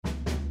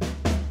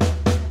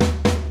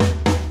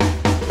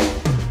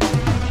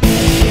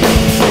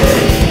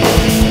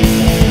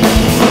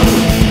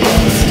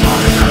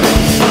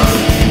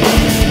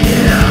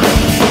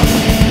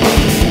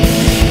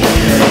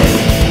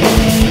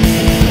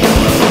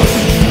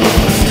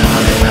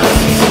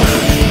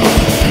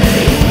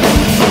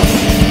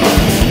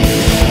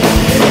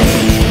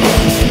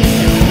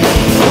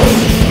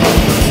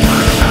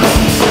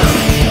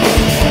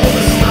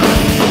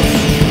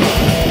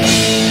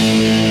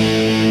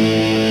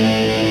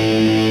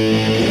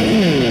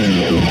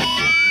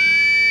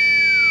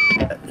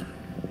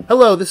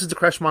Hello, this is the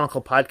Crush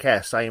Monocle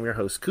Podcast. I am your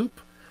host, Coop.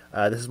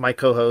 This is my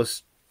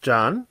co-host,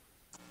 John.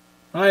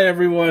 Hi,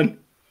 everyone.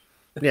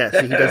 Yeah,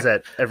 see, he does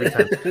that every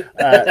time.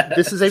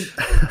 This is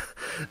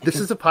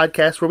a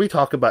podcast where we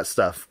talk about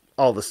stuff,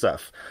 all the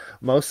stuff.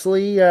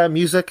 Mostly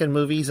music and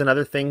movies and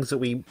other things that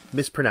we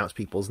mispronounce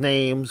people's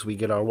names. We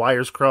get our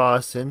wires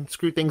crossed and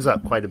screw things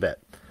up quite a bit.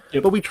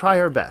 Yep. But we try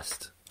our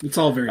best. It's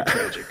all very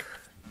tragic.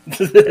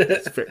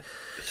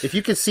 If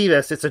you can see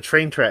this, it's a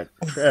train track.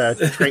 See, I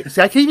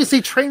can't even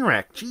say train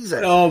wreck.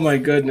 Jesus. Oh, my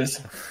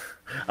goodness.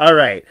 All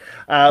right.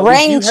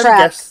 Brain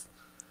track.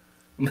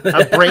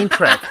 A brain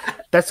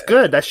track. That's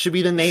good. That should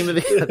be the name of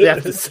the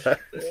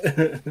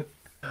episode.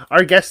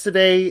 Our guest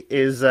today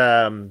is,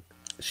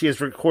 she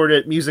has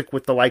recorded music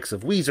with the likes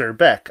of Weezer,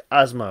 Beck,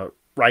 Ozma,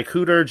 Ry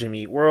Cooder,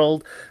 Jimmy Eat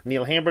World,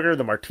 Neil Hamburger,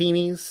 The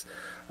Martinis.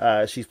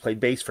 She's played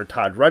bass for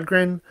Todd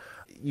Rundgren.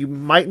 You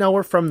might know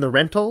her from The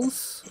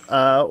Rentals,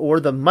 or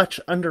the much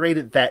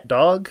underrated That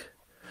Dog.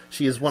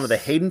 She is one of the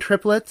Hayden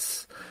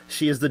triplets.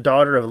 She is the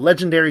daughter of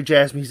legendary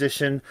jazz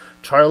musician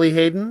Charlie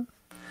Hayden.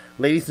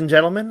 Ladies and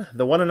gentlemen,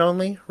 the one and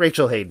only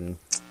Rachel Hayden.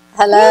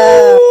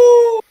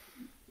 Hello.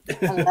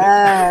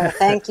 Hello.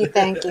 Thank you.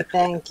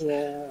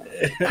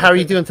 How are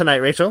you doing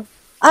tonight, Rachel?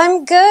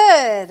 I'm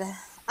good.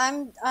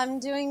 I'm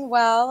doing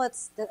well.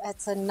 It's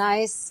a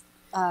nice,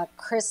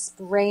 crisp,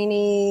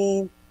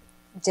 rainy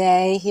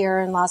day here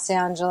in Los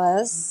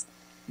Angeles.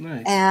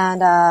 Nice.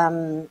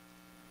 And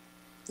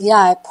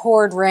it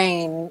poured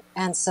rain,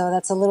 and so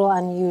that's a little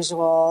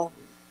unusual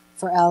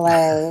for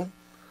LA.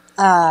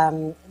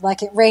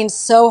 Like it rained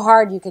so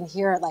hard you can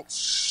hear it like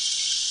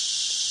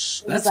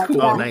shh. That's like cool.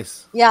 That, oh,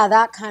 nice. Yeah,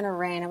 that kind of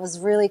rain. It was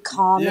really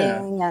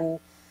calming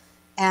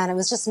and it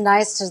was just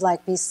nice to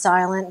like be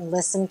silent and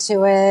listen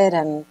to it.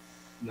 And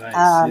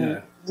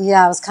Nice. it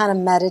was kind of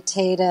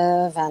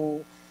meditative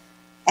and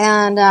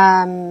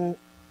I'm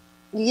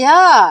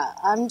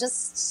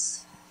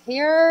just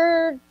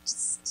here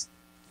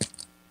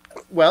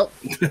Well,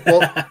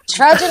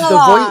 trudging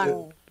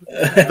along.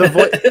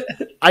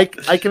 I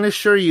can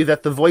assure you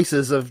that the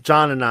voices of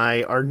John and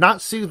I are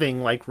not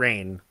soothing like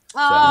rain. So.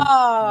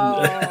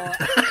 Oh.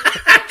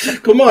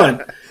 Come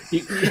on.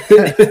 You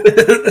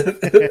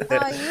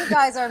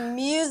guys are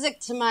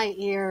music to my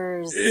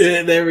ears.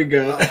 There we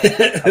go.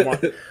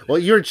 Well,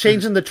 you're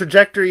changing the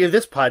trajectory of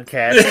this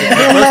podcast.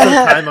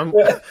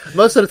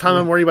 Most of the time,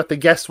 I'm worried about the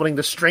guests wanting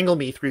to strangle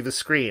me through the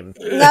screen.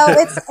 No,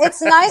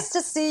 it's nice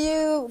to see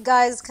you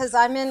guys because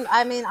I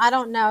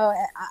don't know.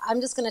 I'm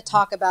just going to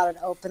talk about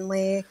it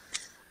openly.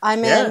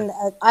 I'm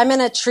in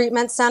a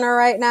treatment center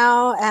right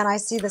now, and I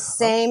see the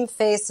same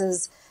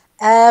faces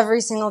every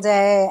single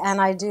day,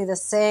 and I do the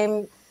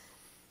same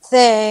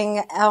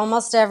thing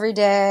almost every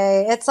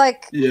day. It's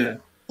like,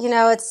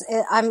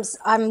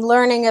 I'm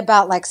learning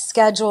about like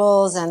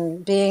schedules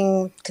and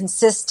being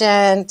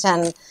consistent,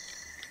 and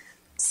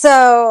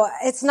so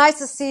it's nice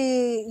to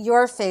see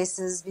your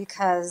faces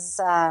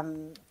because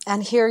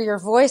and hear your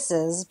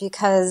voices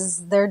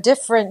because they're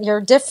different.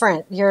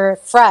 You're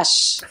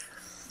fresh.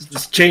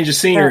 Just change the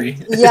scenery.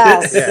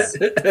 Yes.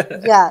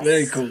 Yes.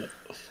 Very cool.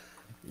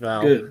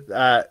 Well, good.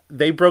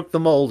 They broke the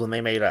mold and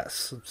they made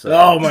us. So.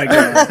 Oh my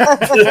god.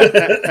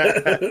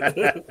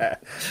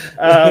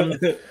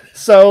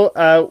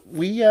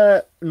 We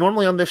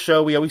normally on this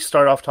show we always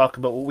start off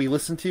talking about what we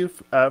listened to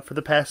for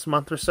the past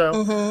month or so.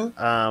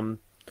 Mm-hmm.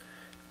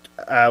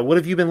 What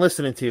have you been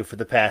listening to for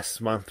the past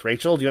month,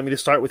 Rachel? Do you want me to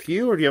start with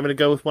you, or do you want me to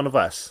go with one of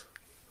us?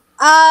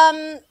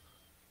 You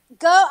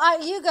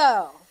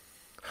go.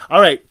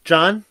 All right,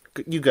 John,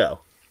 you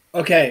go.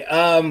 Okay.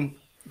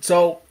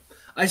 So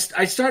I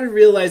started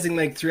realizing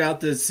like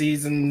throughout the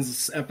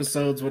seasons,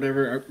 episodes,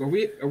 whatever. Are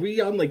we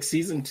on like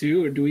season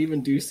 2, or do we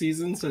even do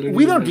seasons?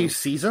 We don't do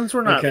seasons.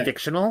 We're not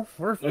fictional.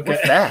 We're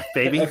that,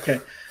 baby.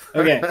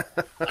 Okay.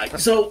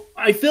 So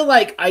I feel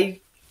like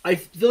I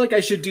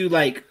should do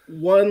like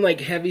one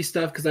like heavy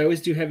stuff because I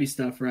always do heavy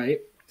stuff,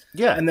 right?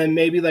 Yeah. And then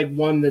maybe like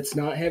one that's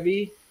not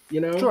heavy,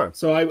 Sure.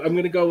 So I'm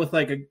gonna go with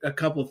like a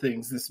couple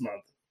things this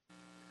month.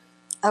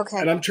 Okay.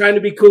 And I'm trying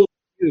to be cool with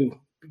you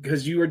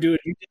because you did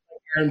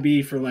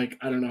R&B for like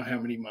I don't know how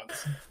many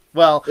months.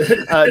 Well,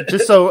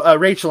 just so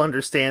Rachel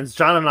understands,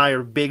 John and I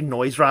are big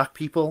noise rock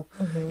people.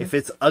 Mm-hmm. If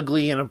it's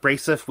ugly and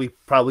abrasive, we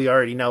probably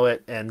already know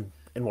it and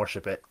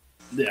worship it.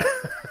 Yeah.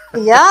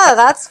 Yeah,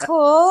 that's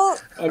cool.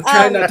 I'm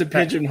trying not to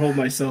pigeonhole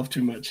myself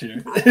too much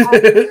here.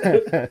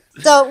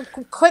 So,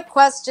 quick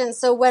question.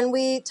 So, when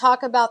we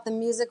talk about the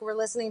music we're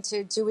listening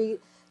to, do we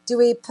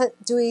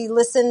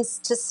listen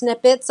to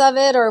snippets of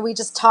it, or we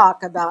just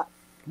talk about?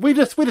 We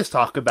just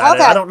talk about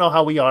it. I don't know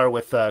how we are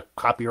with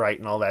copyright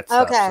and all that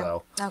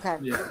stuff. Okay.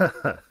 Yeah.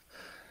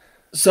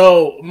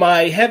 So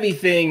my heavy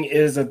thing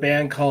is a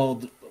band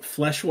called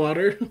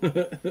Fleshwater.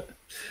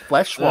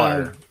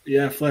 Fleshwater.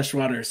 Yeah,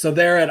 Fleshwater. So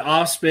they're an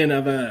offspin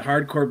of a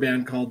hardcore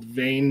band called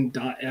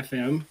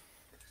Vane.fm.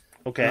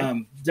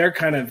 Okay. They're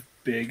kind of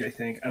big, I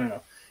think. I don't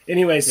know.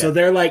 Anyway, so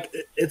they're like,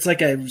 it's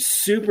like a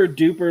super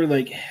duper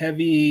like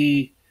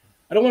heavy,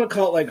 I don't want to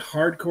call it like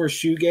hardcore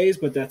shoegaze,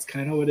 but that's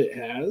kind of what it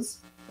has.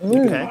 Like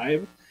a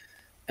vibe.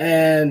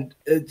 And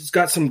it's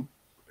got some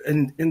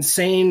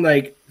insane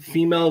like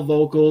female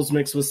vocals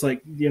mixed with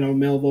like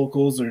male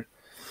vocals, or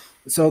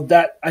so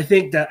that I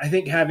think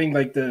having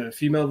like the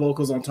female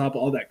vocals on top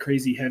of all that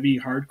crazy heavy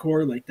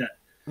hardcore, like that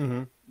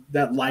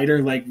that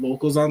lighter like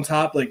vocals on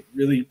top, like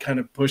really kind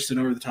of pushed it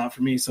over the top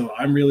for me. So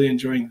I'm really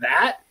enjoying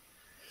that.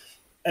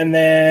 And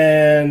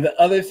then the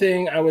other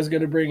thing I was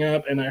going to bring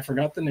up, and I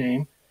forgot the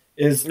name,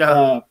 is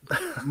Marlo.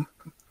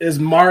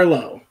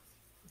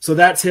 So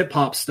that's hip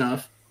hop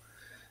stuff,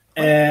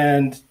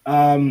 and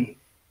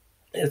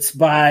it's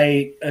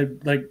by a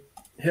like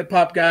hip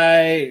hop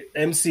guy,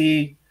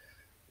 MC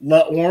La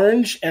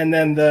Orange, and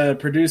then the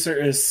producer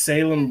is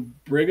Salem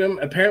Brigham.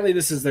 Apparently,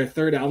 this is their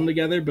third album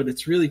together, but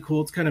it's really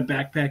cool. It's kind of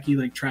backpacky,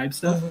 like tribe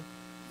stuff.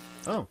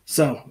 Oh,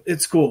 so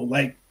it's cool.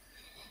 Like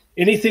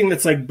anything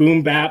that's like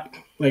boom bap,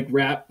 like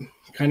rap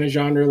kind of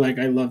genre, like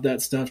I love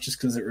that stuff just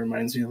because it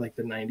reminds me of like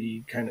the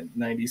 90s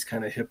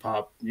kind of hip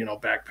hop,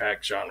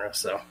 backpack genre.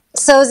 So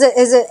is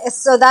it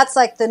so that's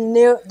like the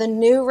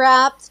new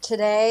rap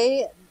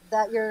today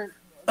that you're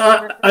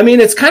I mean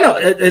it's kind of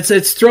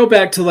it's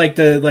throwback to like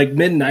the like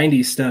mid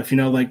 90s stuff,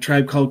 like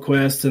Tribe Called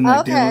Quest and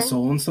like De La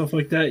Soul and stuff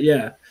like that.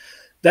 Yeah.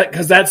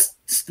 Because that's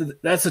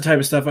the type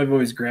of stuff I've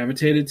always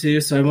gravitated to.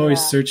 So I'm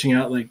always searching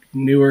out like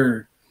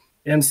newer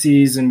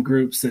MCs and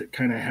groups that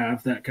kind of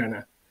have that kind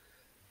of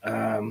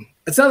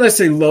it's not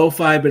necessarily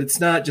lo-fi, but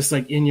it's not just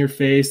like in your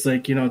face,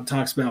 like, it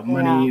talks about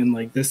money and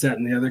like this, that,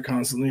 and the other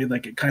constantly.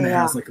 Like it kind of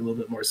has like a little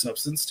bit more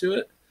substance to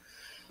it.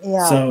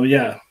 Yeah. So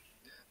yeah,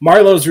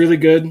 Marlo's really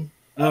good.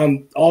 I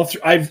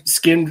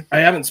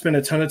haven't spent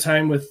a ton of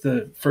time with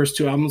the first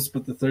two albums,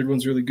 but the third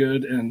one's really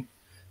good, and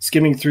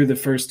skimming through the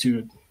first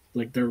two,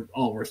 like they're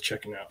all worth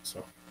checking out.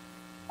 So.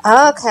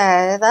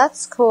 Okay,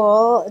 that's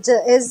cool.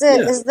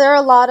 Is there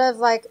a lot of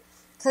like,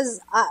 cause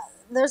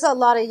there's a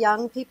lot of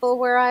young people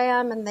where I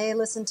am, and they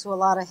listen to a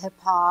lot of hip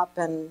hop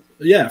and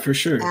for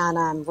sure,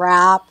 and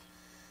rap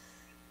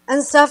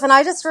and stuff. And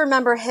I just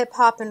remember hip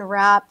hop and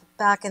rap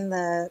back in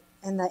the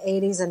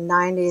 80s and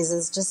 90s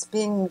as just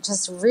being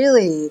just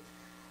really,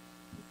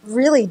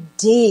 really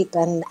deep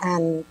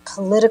and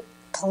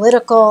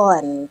political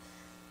and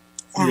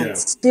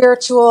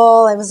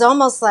spiritual. It was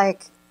almost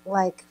like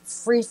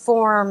free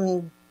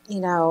form,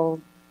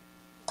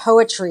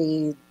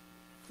 poetry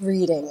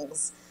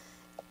readings.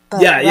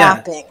 But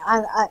rapping,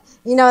 I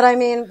you know what I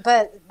mean.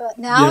 But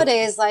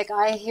nowadays, like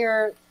I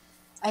hear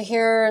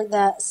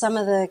that some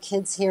of the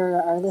kids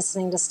here are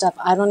listening to stuff.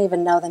 I don't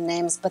even know the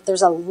names, but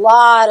there's a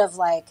lot of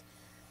like,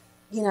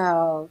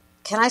 can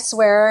I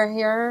swear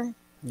here?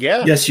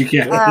 Yeah. Yes, you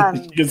can.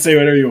 You can say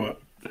whatever you want.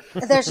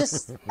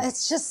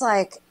 It's just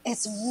like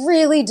it's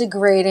really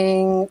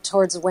degrading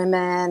towards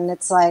women.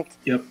 It's like,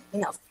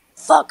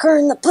 fuck her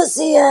in the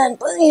pussy,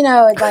 and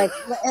like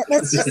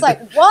it's just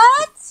like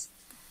what.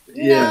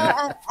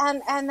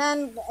 And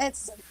then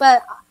it's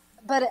but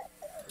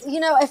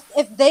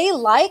if they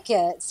like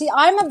it, see,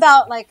 I'm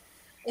about like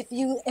if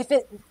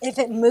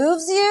it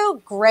moves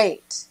you,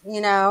 great,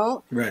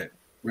 right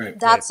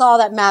that's all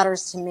that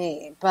matters to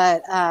me.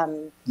 But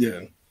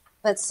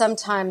but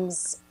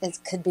sometimes it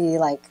could be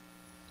like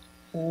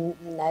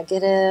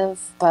negative,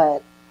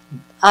 but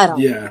I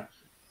don't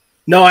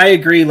no, I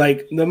agree.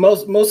 Like the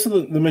most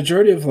of the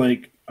majority of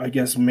like I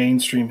guess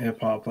mainstream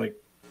hip hop like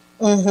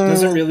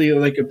doesn't really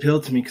like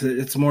appeal to me because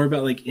it's more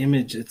about like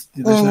image. There's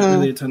not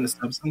really a ton of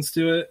substance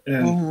to it,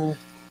 and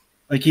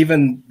like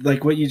even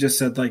like what you just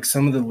said, like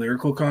some of the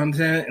lyrical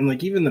content and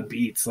like even the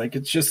beats, like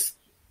it's just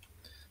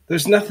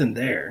there's nothing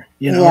there.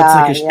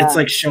 It's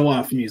like show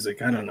off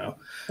music. I don't know.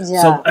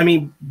 Yeah. So I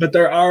mean, but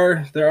there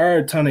are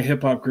a ton of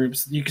hip hop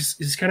groups. You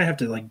just kind of have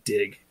to like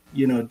dig a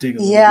little bit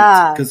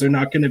because they're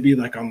not going to be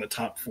like on the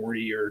top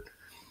 40 or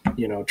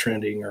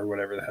trending or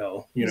whatever the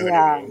hell. What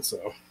I mean?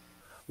 So.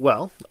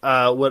 Well,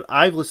 what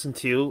I've listened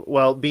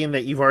to, being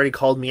that you've already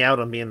called me out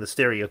on being the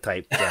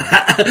stereotype.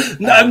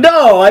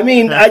 No, I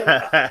mean,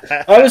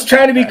 I was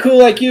trying to be cool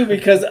like you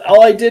because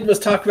all I did was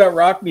talk about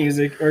rock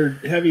music or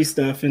heavy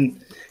stuff,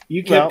 and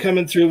you kept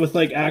coming through with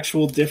like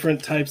actual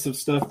different types of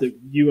stuff that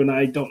you and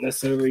I don't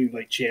necessarily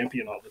like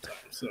champion all the time.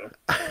 So,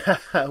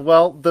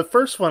 well, the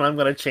first one I'm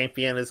going to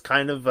champion is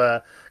kind of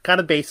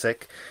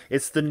basic.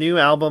 It's the new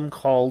album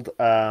called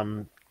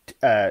 "A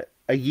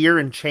Year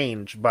and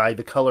Change" by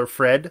The Color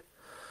Fred.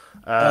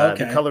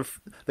 The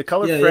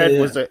Color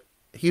Fred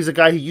he's a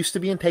guy who used to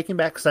be in Taking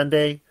Back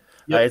Sunday.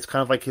 It's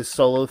kind of like his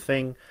solo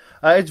thing.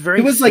 It's very.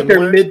 He was similar. Like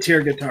their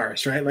mid-tier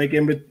guitarist, right? Like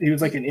he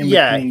was like an in-between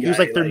guy. He was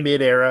like their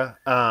mid-era.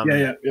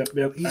 Yep.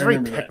 He's a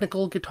very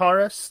technical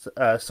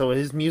guitarist, so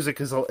his music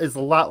is a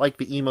lot like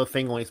the emo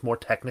thing, only it's more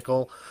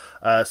technical.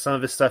 Some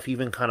of his stuff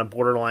even kind of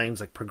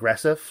borderlines like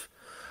progressive.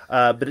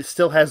 But it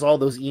still has all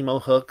those emo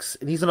hooks,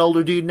 and he's an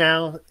older dude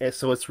now,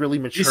 so it's really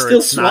mature.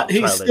 He's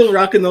still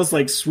rocking those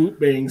like swoop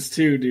bangs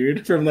too,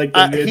 dude, from like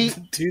the mid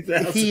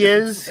 2000s. He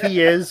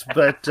is,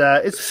 but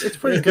it's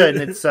pretty good,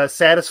 and it's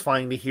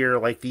satisfying to hear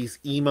like these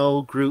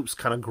emo groups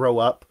kind of grow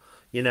up,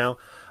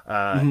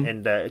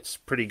 and it's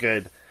pretty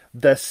good.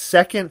 The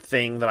second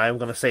thing that I'm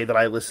going to say that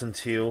I listen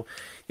to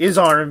is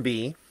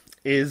R&B.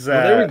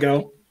 There we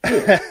go.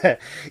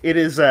 It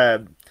is.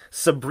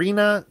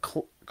 Sabrina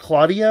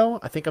Claudio.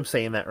 I think I'm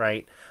saying that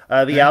right.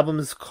 The album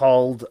is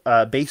called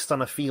Based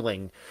on a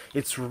Feeling.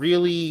 It's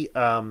really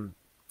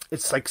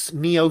it's like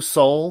neo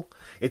soul.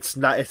 It's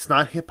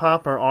not hip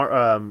hop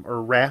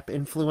or rap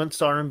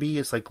influenced R&B.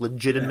 It's like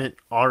legitimate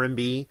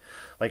R&B.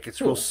 Like it's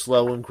real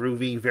slow and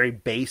groovy, very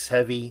bass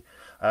heavy,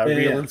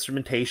 real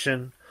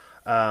instrumentation.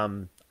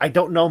 I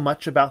don't know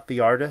much about the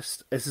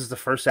artist. This is the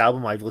first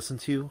album I've listened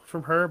to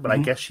from her, but I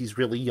guess she's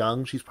really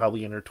young. She's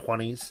probably in her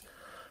 20s.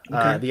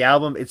 Okay. The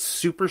album, it's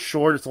super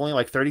short. It's only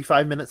like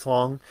 35 minutes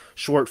long,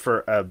 short for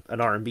an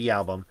R&B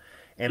album.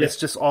 And it's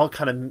just all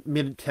kind of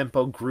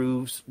mid-tempo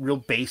grooves, real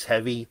bass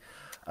heavy.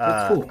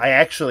 Cool. I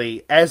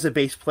actually, as a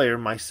bass player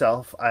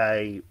myself,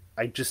 I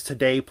just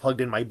today plugged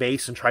in my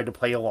bass and tried to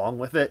play along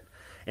with it,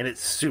 and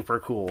it's super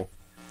cool.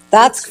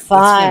 That's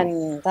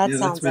fun. That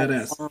sounds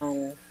like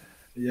fun.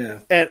 Yeah,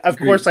 and of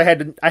course I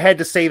had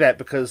to say that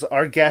because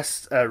our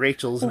guest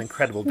Rachel is an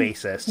incredible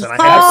bassist, and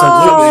I have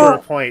some sort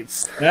of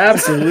points.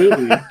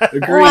 Absolutely,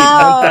 agreed,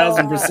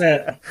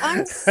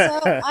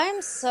 1,000%.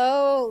 I'm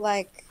so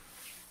like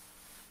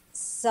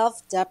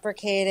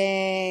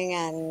self-deprecating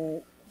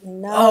and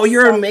no. Oh,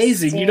 you're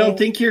amazing. You don't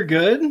think you're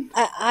good?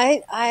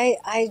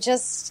 I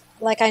just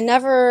like I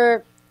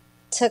never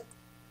took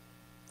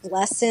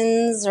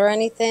lessons or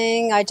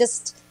anything. I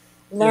just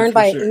learned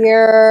by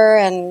ear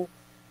and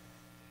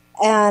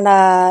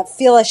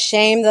feel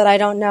ashamed that I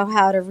don't know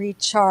how to read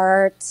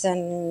charts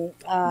and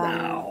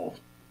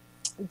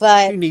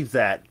but who needs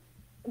that?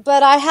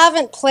 But I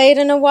haven't played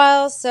in a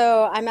while,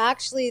 so I'm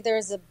actually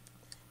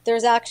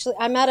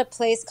I'm at a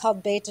place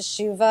called Beit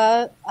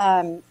Teshuva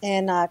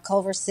in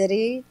Culver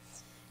City,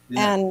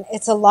 and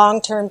it's a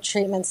long-term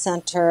treatment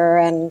center,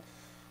 and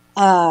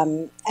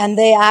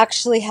they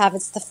actually have,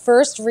 it's the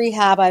first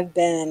rehab I've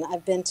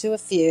been to a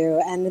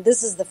few, and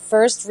this is the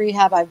first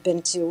rehab I've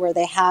been to where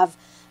they have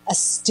a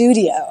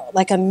studio,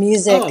 like a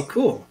music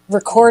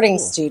recording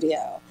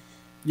studio.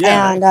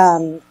 Yeah. And,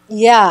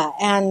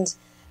 and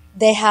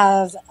they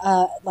have,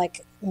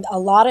 like a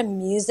lot of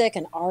music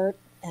and art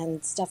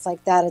and stuff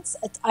like that. It's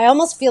I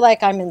almost feel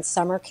like I'm in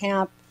summer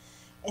camp.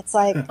 It's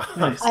like,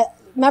 I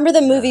remember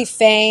the movie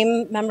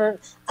Fame. Remember,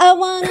 I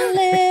want to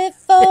live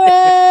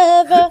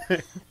forever.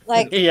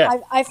 Like,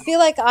 I feel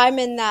like I'm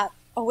in that.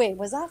 Oh wait,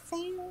 was that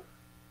Fame?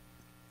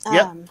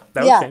 Yeah,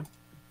 that was Fame.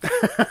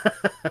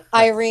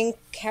 Irene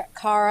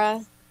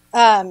Cara.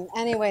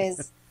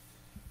 Anyways,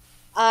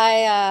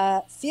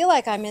 I feel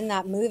like I'm in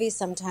that movie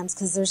sometimes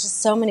because there's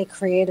just so many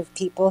creative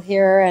people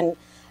here, and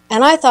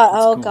I thought,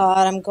 that's cool.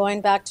 God, I'm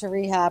going back to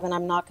rehab, and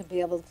I'm not going to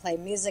be able to play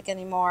music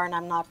anymore, and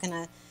I'm not going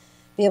to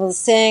be able to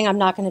sing. I'm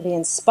not going to be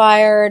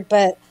inspired,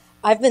 but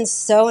I've been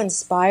so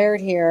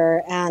inspired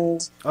here,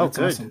 and that's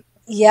good. Awesome.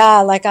 Yeah,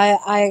 like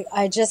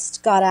I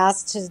just got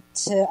asked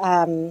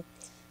to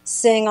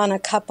sing on a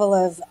couple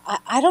of.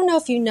 I don't know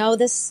if you know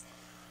this.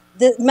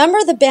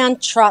 Remember the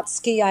band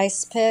Trotsky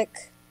Ice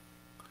Pick?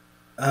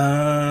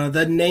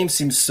 That name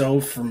seems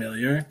so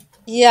familiar.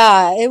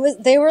 Yeah,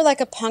 they were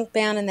like a punk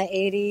band in the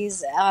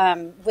 80s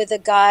with a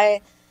guy,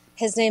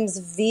 his name's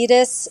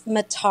Vitas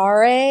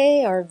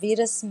Matare or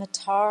Vitas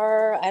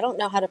Matar. I don't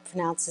know how to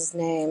pronounce his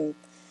name.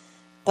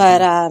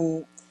 But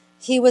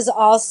he was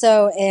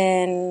also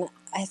in,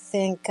 I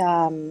think,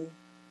 God,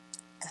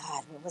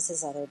 what was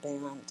his other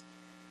band?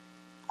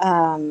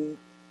 I'm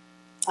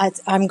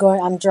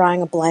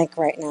drawing a blank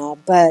right now,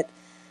 but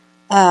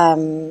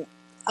The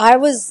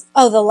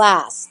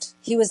Last.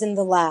 He was in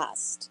The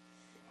Last.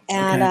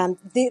 And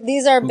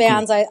these are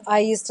bands I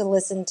used to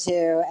listen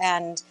to,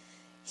 and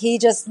he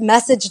just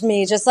messaged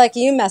me, just like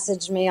you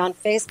messaged me on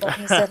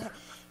Facebook.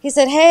 He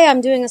said, "Hey,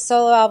 I'm doing a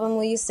solo album.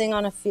 Will you sing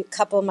on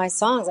couple of my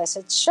songs?" I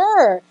said,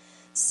 "Sure."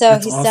 So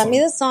that's awesome. Sent me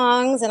the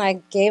songs, and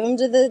I gave them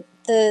to the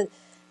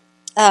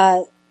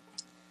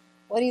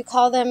what do you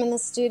call them in the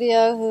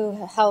studio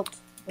who help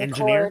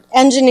record?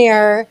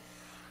 Engineer.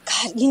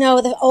 God,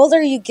 the older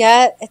you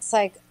get, it's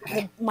like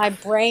my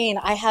brain.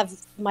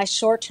 My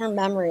short-term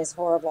memory is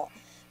horrible.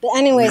 But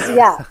anyways,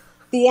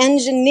 the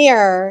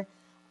engineer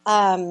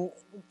got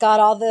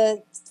all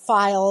the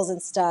files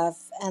and stuff,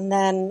 and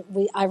then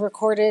I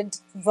recorded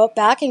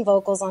backing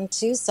vocals on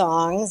 2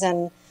 songs,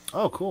 and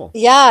oh, cool!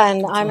 Yeah,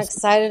 and I'm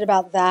excited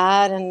about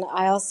that. And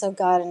I also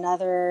got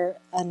another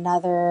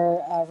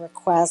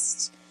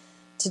request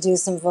to do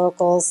some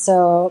vocals.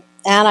 So,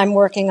 and I'm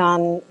working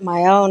on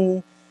my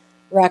own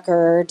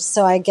record,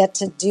 so I get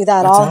to do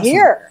that all awesome.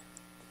 Here.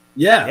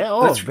 Yeah,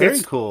 that's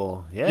very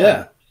cool.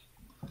 Yeah.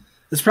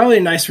 It's probably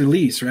a nice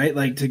release, right?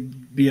 Like to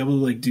be able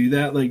to like do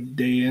that like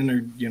day in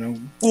or the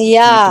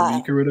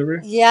week or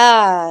whatever.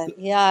 Yeah,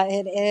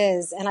 it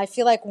is. And I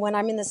feel like when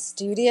I'm in the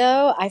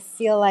studio, I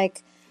feel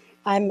like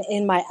I'm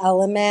in my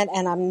element,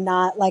 and I'm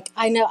not like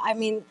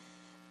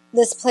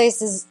this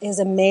place is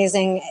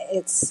amazing.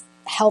 It's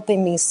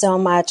helping me so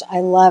much.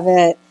 I love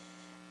it,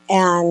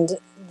 and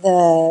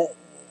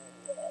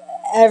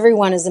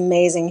everyone is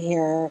amazing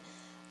here.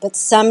 But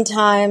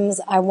sometimes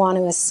I want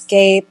to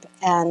escape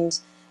and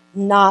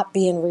not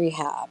be in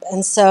rehab,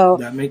 and so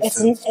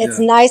it's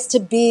nice to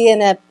be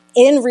in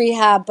in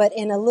rehab, but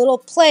in a little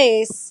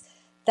place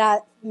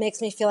that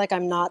makes me feel like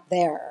I'm not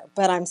there,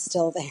 but I'm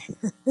still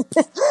there.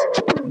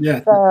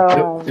 Yeah.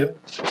 So, Yep.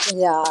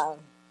 yeah.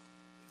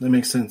 That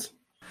makes sense.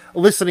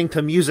 Listening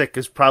to music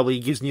is probably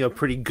gives you a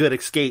pretty good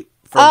escape.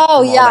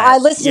 From yeah, I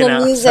listen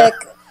to music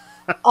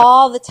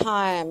all the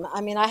time.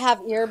 I mean, I have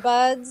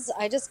earbuds.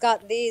 I just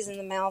got these in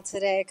the mail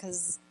today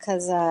because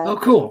oh,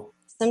 cool.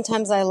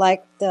 Sometimes I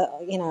like the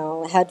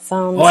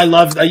headphones. Oh, I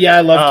love cans. I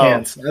love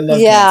cans.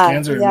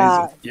 Cans are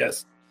amazing.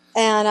 Yes,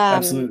 and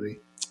absolutely.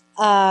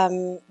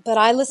 But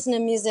I listen to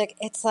music.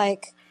 It's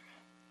like,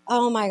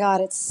 oh my God,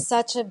 it's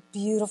such a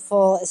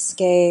beautiful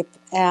escape,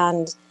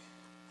 and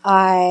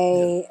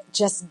I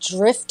just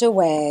drift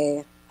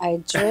away.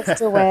 I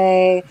drift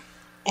away.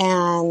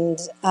 And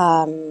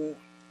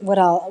what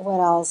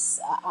else?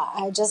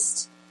 I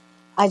just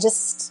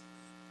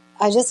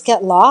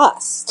get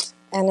lost,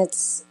 and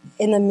it's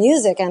in the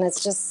music, and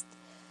it's just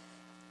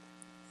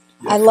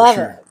I love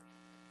it.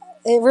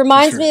 It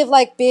reminds me of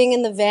like being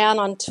in the van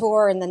on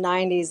tour in the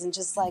 90s, and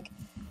just like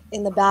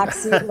in the back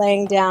seat,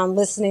 laying down,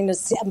 listening to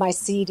my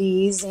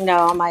CDs,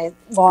 on my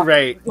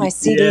my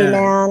CD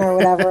man or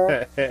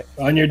whatever.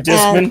 On your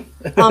Discman.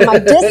 On my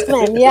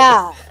Discman,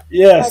 yeah.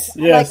 Yes,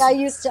 like I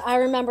used to. I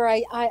remember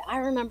I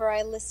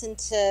listened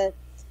to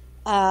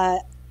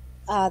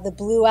the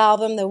Blue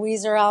album, the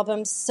Weezer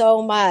album,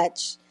 so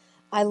much.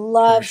 I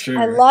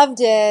loved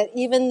it,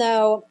 even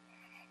though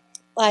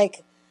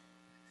like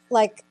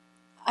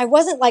I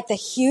wasn't like the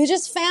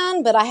hugest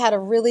fan, but I had a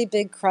really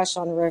big crush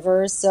on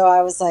Rivers, so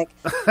I was like,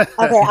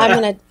 okay,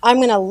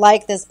 I'm gonna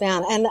like this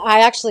band, and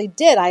I actually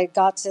did. I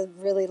got to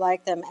really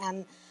like them,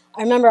 and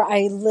I remember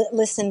I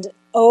listened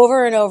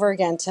over and over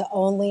again to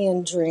Only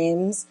in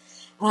Dreams.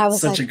 And I was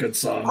such a good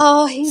song.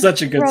 Oh, he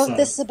wrote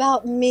this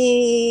about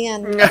me,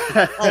 and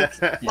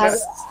like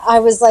I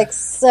was like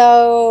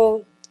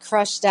so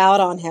crushed out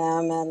on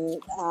him,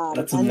 and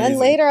then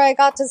later I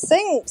got to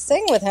sing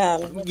with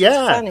him.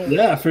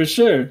 Yeah, for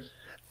sure.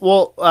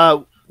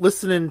 Well,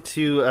 listening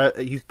to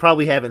you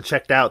probably haven't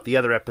checked out the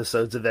other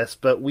episodes of this,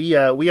 but we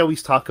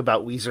always talk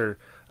about Weezer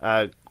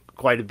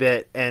quite a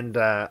bit, and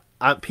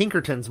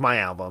Pinkerton's my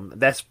album.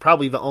 That's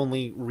probably the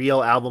only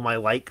real album I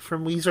like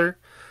from Weezer.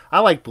 I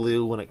like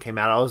Blue when it came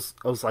out. I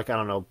was like, I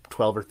don't know,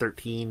 12 or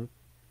 13,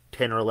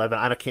 10 or 11.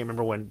 I can't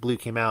remember when Blue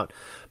came out,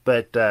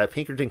 but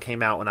Pinkerton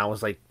came out when I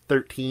was like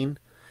 13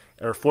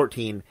 or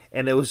 14,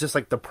 and it was just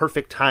like the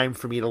perfect time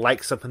for me to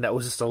like something that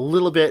was just a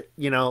little bit,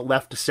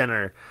 left to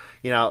center,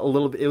 a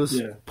little bit. It was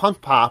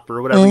punk pop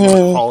or whatever you want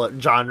to call it,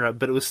 genre,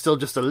 but it was still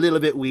just a little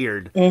bit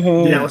weird.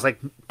 And that was like,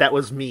 that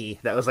was me.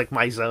 That was like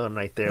my zone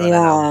right there when that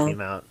album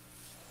came out.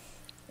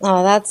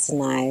 Oh, that's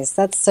nice.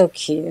 That's so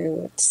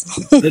cute.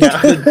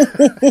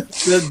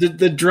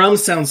 The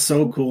drums sound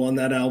so cool on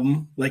that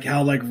album. Like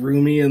how like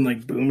roomy and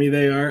like boomy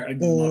they are. I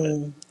love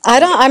it.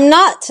 I'm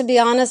not, to be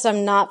honest,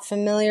 I'm not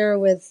familiar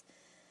with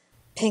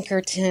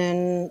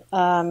Pinkerton.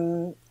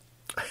 I'm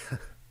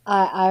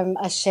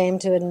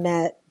ashamed to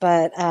admit,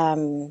 but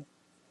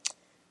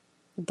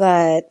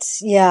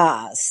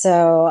yeah,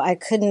 so I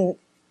couldn't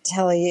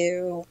tell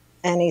you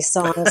any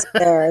songs of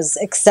theirs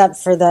except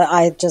for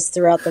I just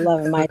threw out the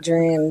Love of My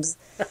Dreams.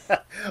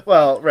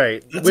 Well,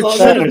 right. Which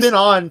should have been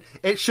on.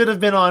 It should have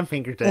been on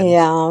Pinkerton.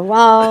 Yeah,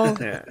 well,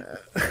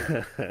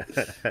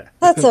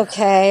 that's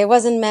okay. It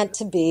wasn't meant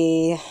to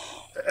be.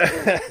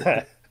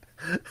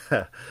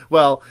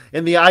 Well,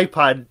 in the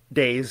iPod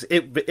days,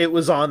 it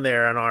was on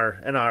there in our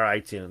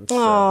iTunes.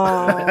 So.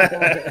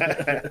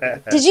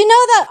 Did you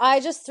know that I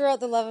just threw out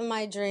the Love of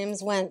My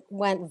Dreams went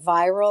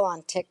viral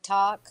on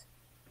TikTok?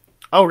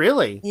 Oh,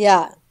 really?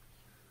 Yeah.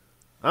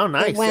 Oh,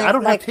 nice. I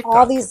don't have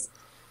TikTok.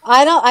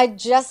 I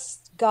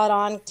just got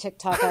on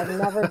TikTok. I've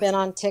never been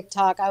on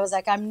TikTok. I was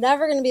like, I'm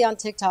never going to be on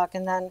TikTok.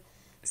 And then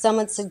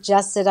someone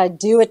suggested I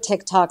do a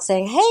TikTok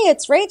saying, hey,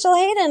 it's Rachel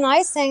Hayden.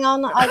 I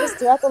just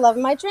threw out the Love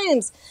of My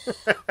Dreams.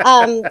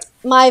 My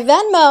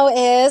Venmo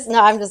is, no,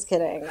 I'm just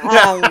kidding.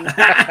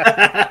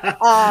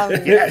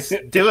 Yes,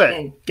 do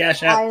it.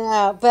 Cash out. I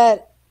know,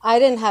 but I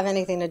didn't have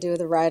anything to do with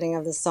the writing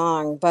of the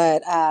song,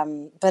 but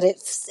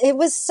it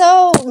was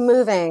so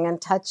moving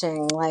and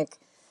touching, like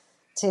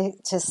to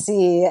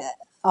see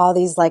all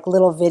these like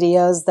little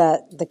videos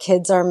that the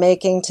kids are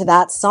making to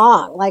that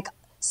song, like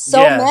so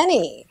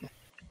many,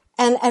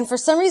 and for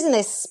some reason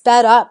they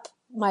sped up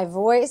my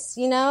voice,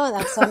 and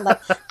that's so I'm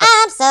like,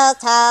 I'm so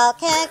tall,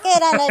 can't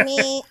get under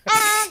me,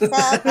 I'm so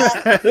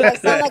tall. I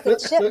sound like a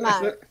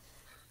chipmunk.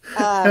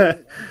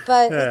 But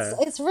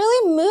it's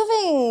really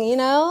moving,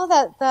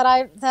 that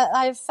I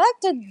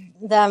affected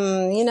them,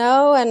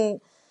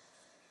 and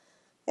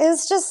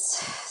it's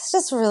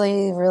just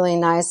really, really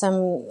nice.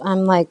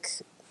 I'm like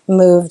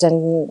moved,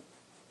 and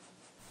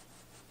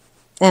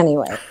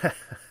anyway.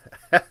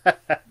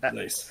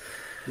 Nice.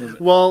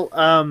 Well,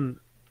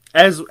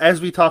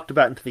 as we talked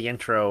about into the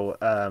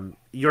intro,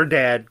 your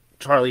dad,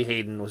 Charlie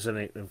Hayden, was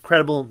an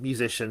incredible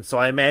musician. So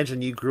I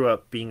imagine you grew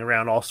up being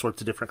around all sorts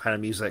of different kind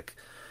of music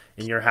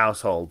in your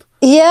household.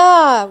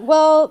 Yeah,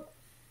 well,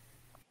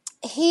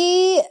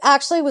 He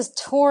actually was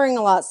touring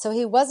a lot, so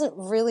he wasn't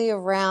really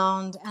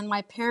around. And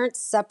my parents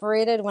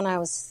separated when I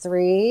was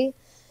 3.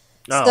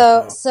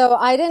 So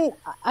I didn't.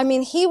 I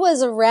mean, he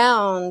was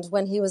around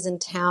when he was in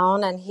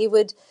town, and he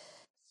would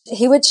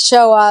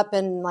show up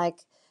and like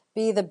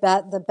be the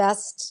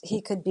best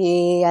he could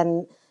be,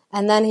 and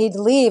then he'd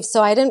leave.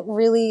 So I didn't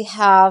really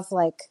have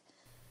like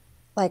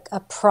a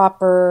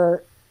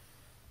proper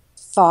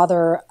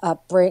father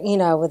upbringing,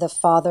 with a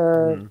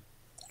father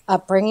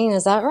upbringing.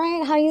 Is that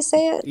right? How you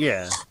say it?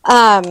 Yeah.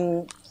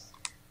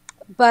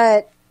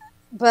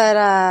 But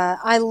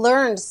I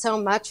learned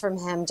so much from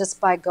him just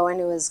by going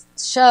to his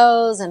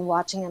shows and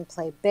watching him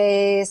play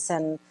bass,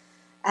 and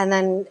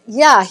then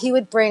he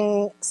would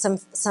bring some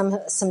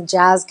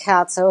jazz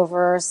cats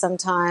over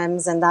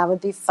sometimes, and that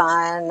would be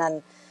fun.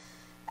 And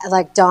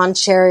like Don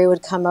Cherry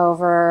would come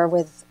over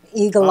with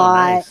Eagle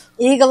Eye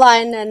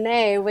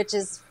Nene, which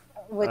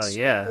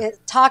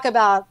talk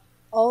about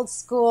old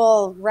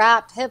school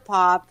rap hip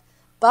hop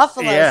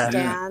Buffalo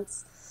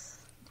stance.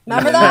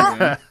 Remember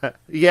that?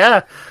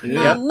 Yeah.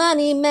 My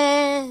money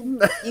man,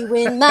 you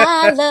win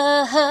my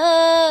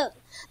love,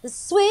 the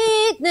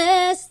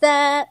sweetness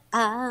that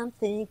I'm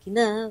thinking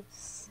of.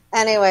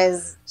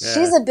 Anyways,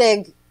 she's a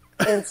big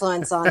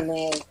influence on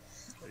me.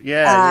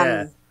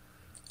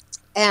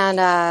 And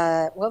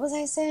what was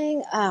I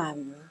saying?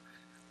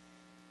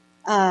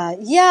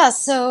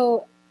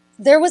 So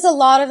there was a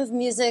lot of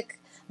music.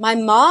 My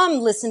mom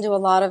listened to a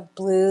lot of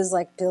blues,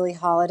 like Billie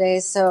Holiday.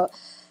 So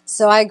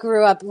I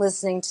grew up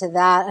listening to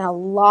that, and a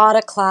lot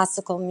of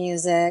classical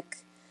music,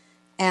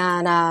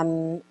 and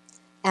a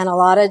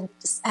lot of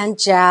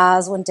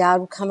jazz. When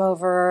Dad would come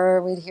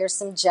over, we'd hear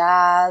some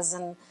jazz,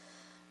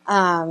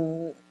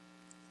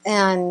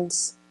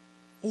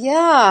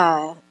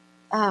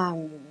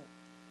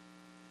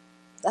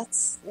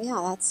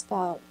 that's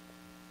about.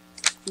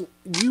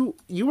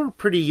 You were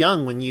pretty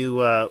young when you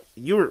were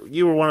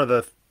one of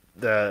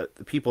the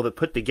people that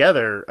put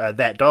together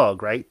That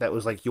Dog, right? That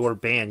was like your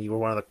band. You were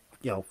one of the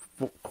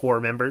core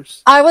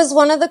members. I was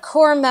one of the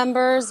core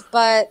members,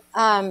 but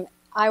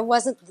I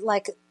wasn't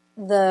like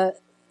the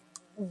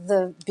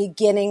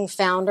beginning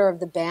founder of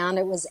the band.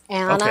 It was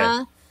Anna.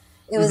 Okay.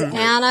 It was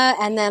Anna,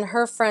 and then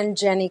her friend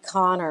Jenny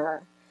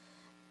Connor,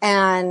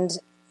 and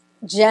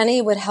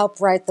Jenny would help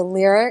write the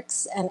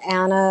lyrics, and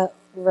Anna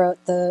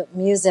wrote the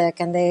music,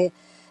 and they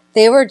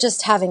were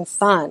just having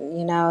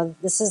fun.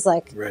 This is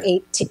like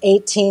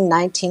 18,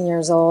 19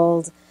 years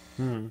old.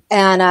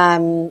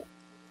 And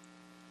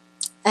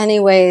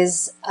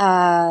anyways,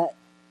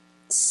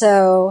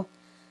 so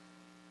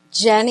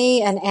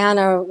Jenny and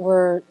Anna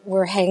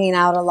were hanging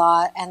out a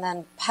lot, and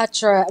then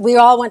Petra, we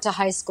all went to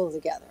high school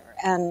together,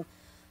 and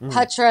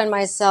Petra and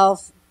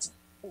myself,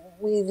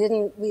 we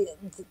didn't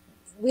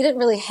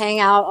really hang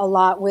out a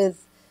lot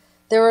with.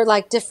 There were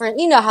like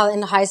different, how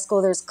in high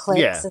school there's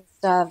cliques and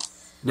stuff.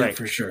 Right,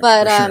 for sure.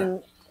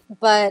 But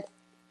but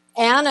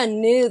Anna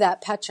knew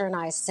that Petra and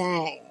I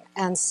sang,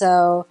 and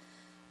so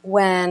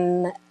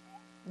when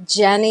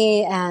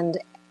Jenny and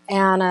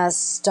Anna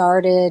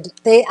started,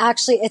 they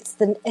actually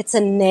it's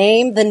a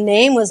name. The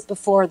name was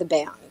before the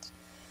band.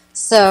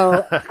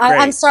 So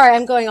I'm sorry,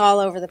 I'm going all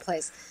over the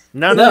place.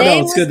 No,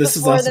 it's good. This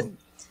is awesome.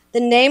 The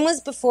name was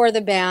before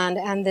the band,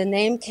 and the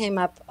name came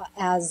up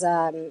as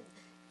Anna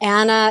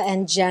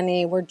and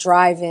Jenny were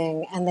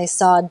driving, and they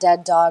saw a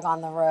dead dog on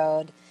the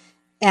road,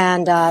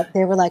 and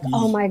they were like,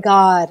 "Oh my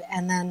God!"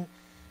 And then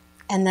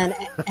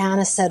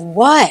Anna said,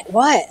 "What?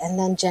 What?" And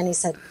then Jenny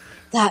said,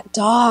 "That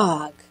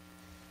dog."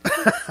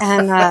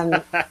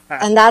 And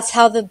that's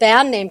how the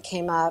band name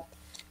came up.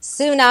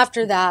 Soon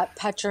after that,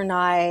 Petra and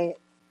I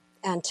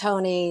and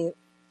Tony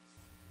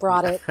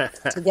brought it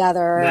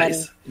together.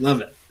 Nice. And,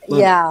 Love it.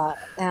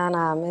 And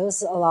it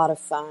was a lot of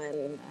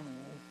fun.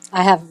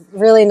 I have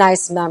really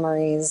nice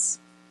memories.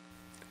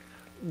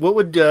 What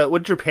would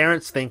your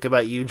parents think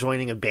about you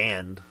joining a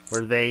band?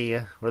 Were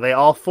they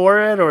all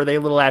for it, or were they a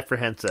little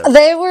apprehensive?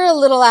 They were a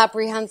little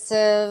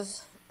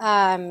apprehensive.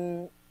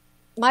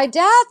 My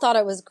dad thought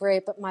it was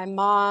great, but my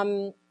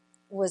mom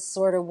was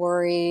sort of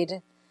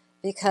worried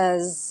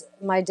because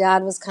my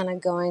dad was kind of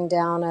going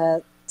down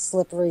a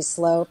slippery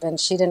slope, and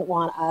she didn't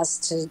want us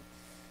to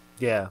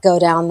go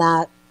down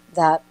that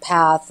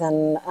path.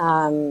 And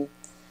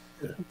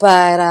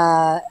but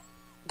I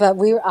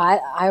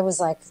was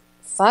like,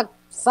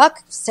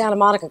 fuck Santa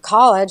Monica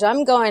College.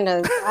 I'm going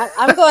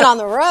on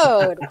the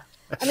road.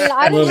 I mean,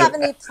 I didn't have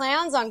any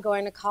plans on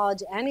going to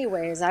college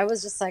anyways. I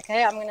was just like,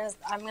 hey, I'm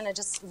gonna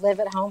just live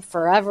at home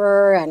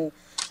forever, and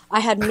I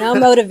had no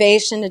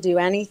motivation to do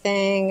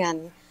anything.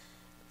 And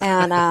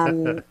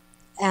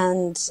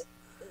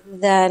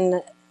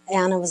then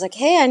Anna was like,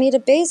 hey, I need a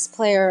bass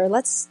player.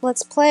 Let's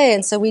play.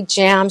 And so we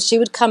jammed. She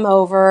would come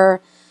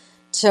over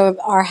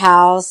to our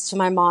house, to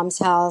my mom's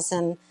house,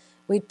 and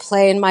we'd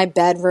play in my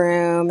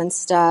bedroom and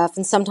stuff.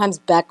 And sometimes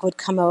Beck would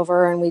come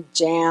over and we'd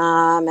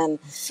jam. And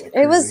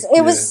it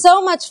was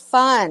so much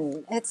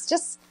fun. It's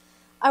just,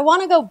 I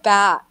want to go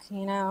back,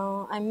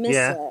 I miss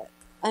it.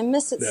 I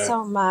miss it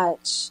so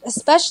much,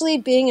 especially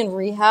being in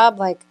rehab.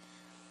 Like,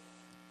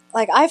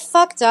 like I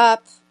fucked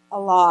up a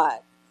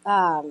lot.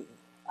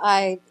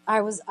 I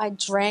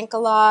drank a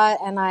lot,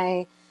 and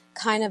I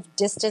kind of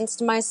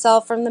distanced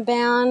myself from the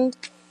band.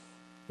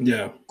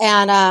 Yeah.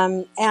 And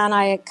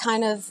I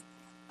kind of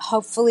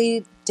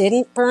hopefully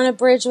didn't burn a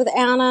bridge with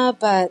Anna,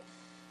 but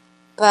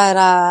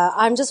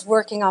I'm just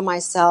working on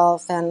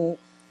myself and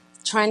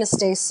trying to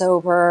stay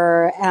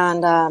sober.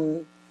 And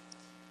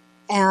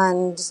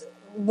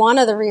one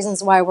of the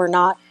reasons why we're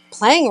not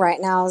playing right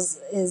now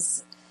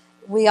is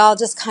we all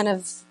just kind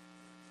of,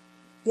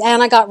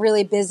 Anna got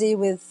really busy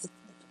with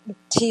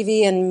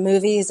TV and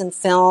movies and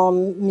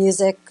film,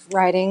 music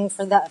writing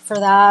for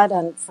that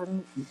and for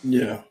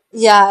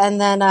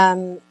and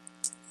then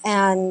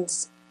and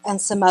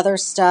some other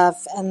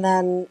stuff, and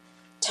then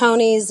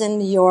Tony's in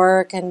New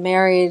York and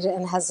married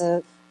and has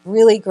a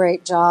really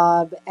great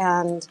job,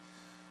 and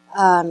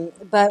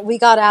but we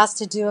got asked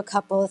to do a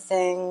couple of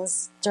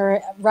things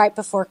right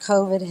before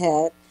COVID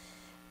hit,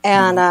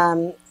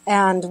 and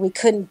we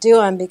couldn't do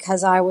them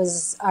because I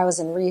was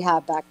in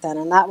rehab back then,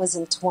 and that was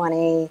in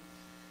 2020,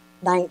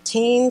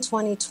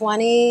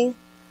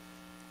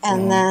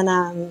 and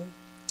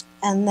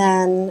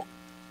then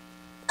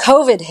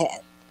COVID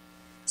hit.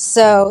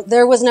 So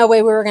there was no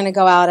way we were going to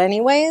go out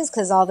anyways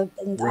because all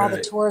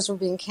the tours were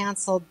being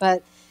canceled.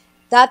 But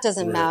that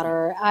doesn't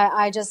matter.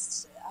 I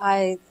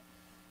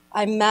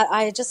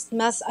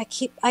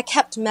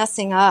kept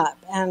messing up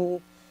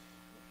and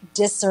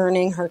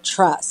discerning her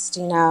trust,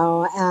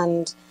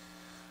 and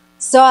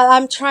so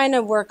I'm trying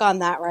to work on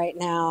that right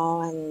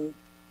now. And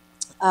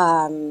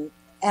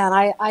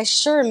I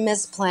sure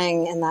miss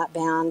playing in that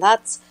band.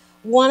 That's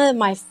one of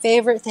my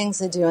favorite things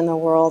to do in the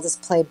world is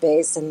play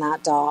bass in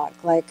that dog,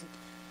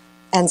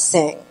 and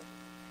sing.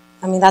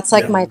 I mean, that's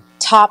my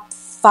top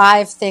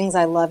 5 things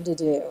I love to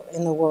do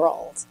in the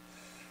world.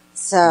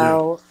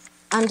 So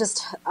I'm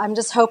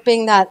just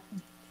hoping that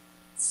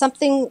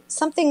something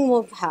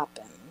will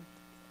happen.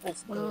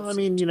 Well, I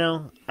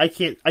mean, I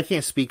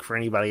can't speak for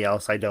anybody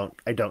else. I don't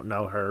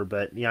know her,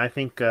 but I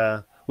think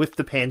with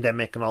the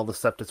pandemic and all the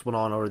stuff that's went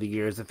on over the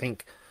years, I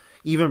think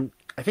even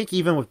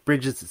with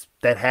bridges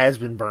that has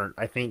been burnt,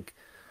 I think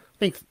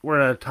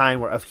we're in a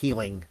time of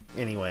healing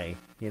anyway.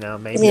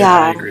 Maybe.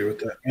 Yeah, I agree with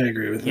that.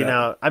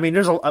 I mean,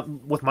 there's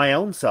with my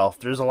own self,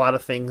 there's a lot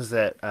of things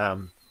that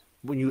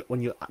when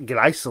you get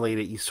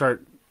isolated, you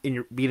start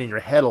being in your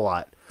head a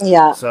lot.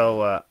 Yeah.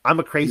 So I'm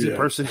a crazy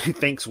person who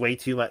thinks way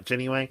too much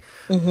anyway.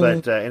 Mm-hmm.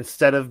 But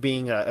instead of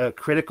being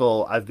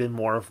critical, I've been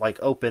more of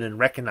open and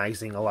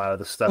recognizing a lot of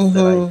the stuff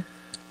that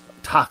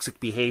toxic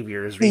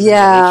behaviors,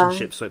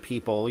 relationships with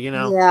people,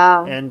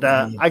 Yeah. And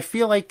I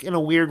feel like in a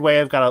weird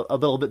way I've got a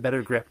little bit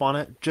better grip on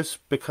it just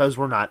because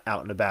we're not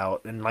out and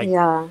about, and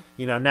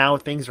now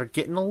things are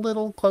getting a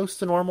little close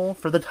to normal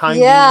for the time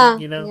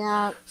being,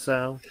 Yeah.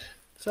 So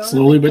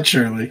slowly but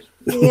surely.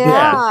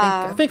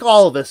 Yeah. I think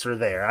all of us are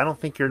there. I don't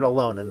think you're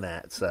alone in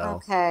that. So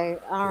okay,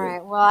 all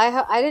right. Well,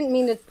 I didn't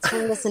mean to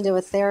turn this into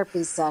a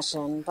therapy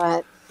session,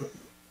 but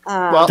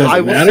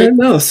doesn't matter.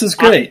 No, this is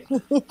great.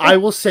 I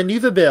will send you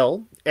the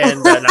bill.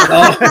 And I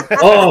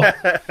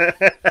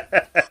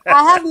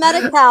have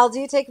Medi-Cal.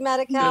 Do you take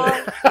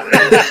Medi-Cal?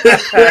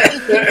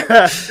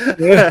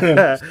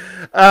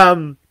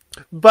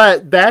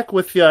 But back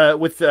with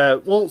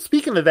well,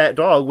 speaking of that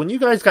dog, when you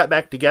guys got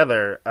back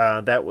together,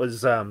 that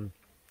was the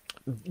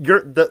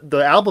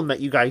album that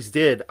you guys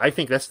did. I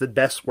think that's the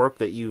best work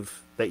that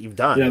you've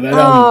done. Yeah, that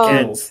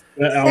album kills.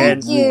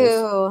 Thank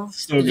you.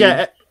 So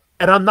good.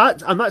 And I'm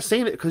not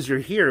saying it because you're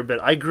here,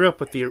 but I grew up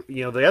with the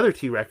other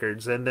 2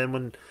 records, and then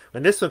when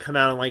this one came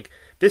out, I'm like,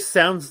 this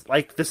sounds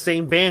like the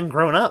same band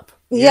grown up.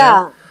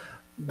 Yeah.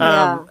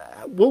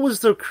 What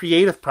was the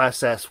creative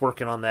process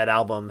working on that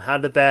album? How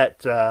did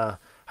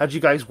you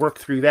guys work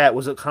through that?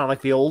 Was it kind of like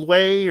the old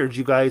way, or did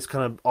you guys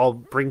kind of all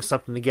bring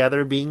something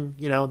together, being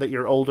that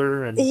you're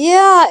older? And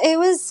yeah, it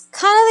was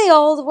kind of the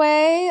old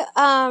way.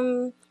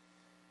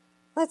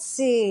 Let's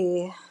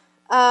see.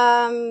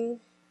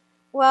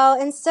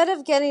 Well, instead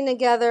of getting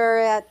together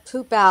at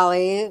Poop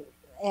Alley,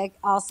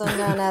 also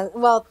known as,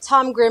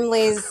 Tom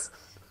Grimley's,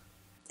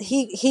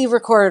 he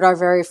recorded our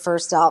very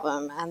first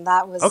album, and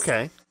that was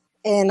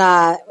in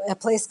a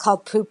place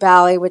called Poop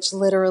Alley, which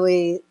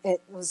literally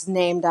it was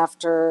named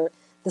after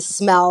the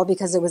smell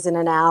because it was in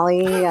an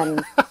alley,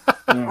 and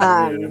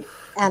it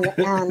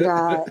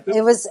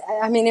was,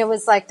 I mean, it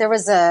was like there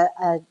was a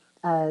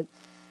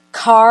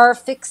car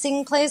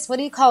fixing place. What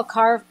do you call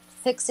car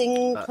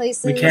fixing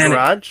places?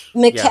 Garage?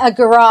 A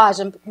garage,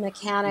 a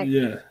mechanic.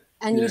 Yeah.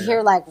 And you'd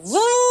hear like,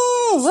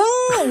 vroom,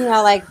 vroom,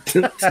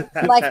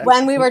 like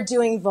when we were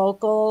doing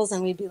vocals,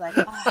 and we'd be like,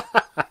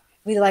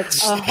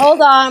 hold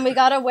on, we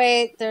gotta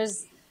wait.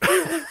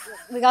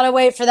 We gotta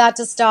wait for that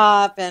to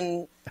stop.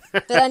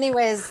 But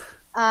anyways,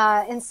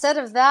 instead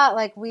of that,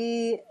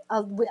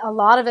 a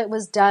lot of it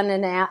was done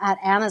at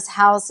Anna's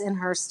house in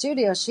her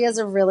studio. She has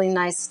a really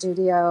nice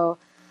studio,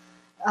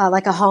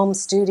 like a home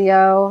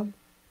studio.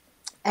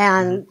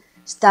 And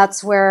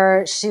that's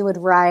where she would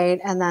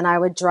write, and then I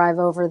would drive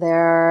over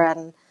there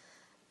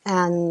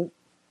and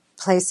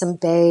play some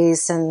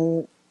bass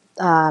and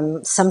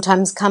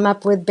sometimes come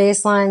up with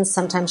bass lines.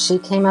 Sometimes she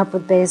came up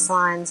with bass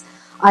lines.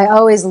 I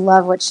always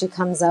love what she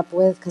comes up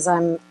with because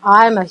I'm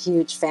a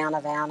huge fan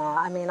of Anna.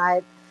 I mean,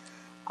 I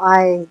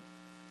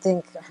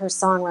think her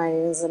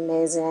songwriting is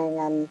amazing,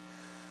 and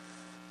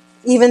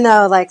even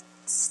though like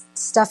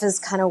stuff is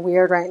kind of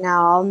weird right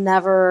now, I'll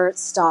never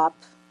stop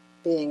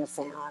being a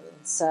fan.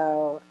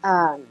 So,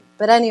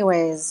 but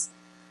anyways,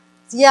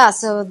 yeah.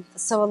 So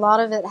a lot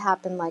of it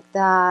happened like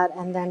that,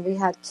 and then we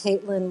had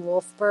Caitlin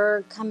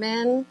Wolfberg come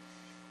in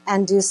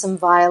and do some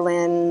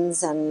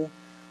violins, and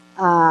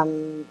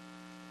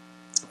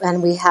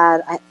we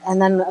had,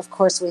 and then of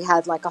course we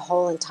had like a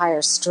whole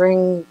entire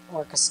string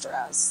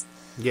orchestra.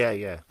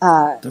 Yeah.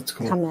 That's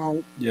cool. Come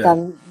in. Yeah.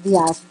 Then,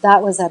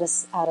 that was at a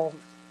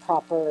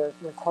proper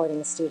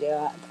recording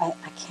studio. I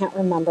can't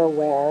remember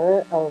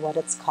where or what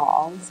it's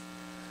called.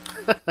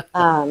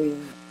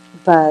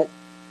 But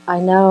I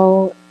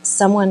know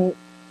someone,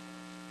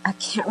 I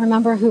can't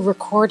remember who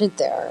recorded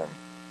there.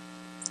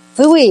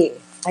 Fooey.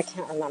 I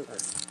can't remember.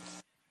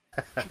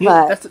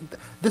 But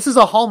this is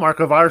a hallmark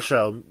of our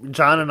show.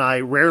 John and I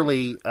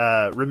rarely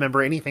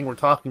remember anything we're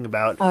talking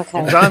about. Okay.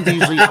 And John's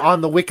usually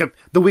on the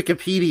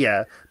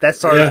Wikipedia.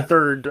 That's our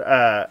third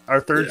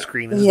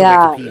screen is the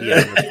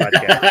Wikipedia in this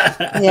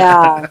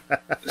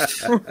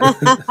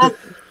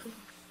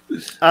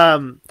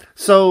podcast.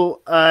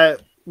 So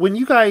when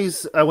you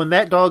guys when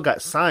that dog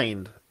got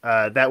signed,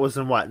 that was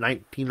in what,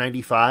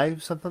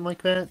 1995, something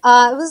like that?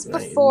 It was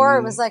before.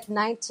 It was like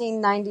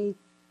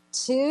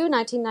 1992,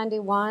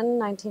 1991,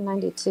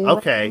 1992.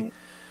 Okay.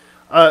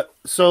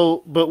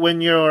 So, but when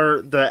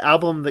the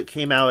album that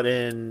came out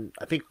in,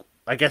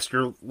 I guess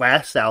your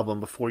last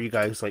album before you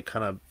guys like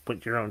kind of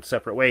went your own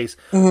separate ways,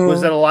 was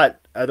that a lot?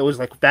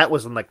 That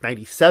was in like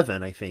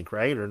 97, I think,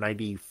 right? Or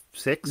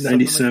 96?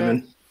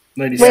 97.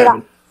 Wait,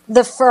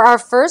 for our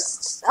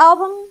first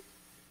album?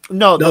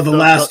 No, the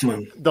last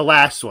one. The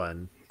last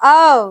one.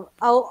 Oh,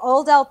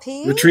 Old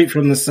LP? Retreat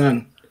from the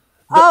Sun.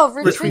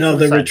 Retreat from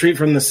the Sun. Retreat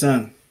from the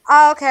Sun.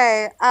 Oh,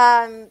 okay.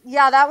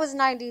 That was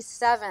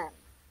 97,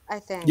 I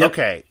think. Yep.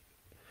 Okay.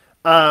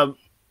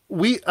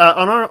 We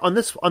on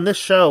this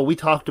show we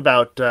talked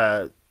about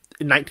in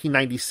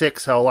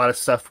 1996 how a lot of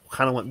stuff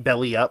kind of went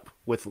belly up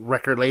with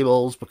record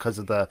labels because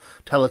of the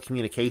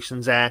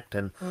Telecommunications Act,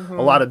 and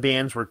a lot of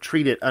bands were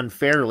treated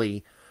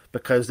unfairly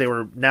because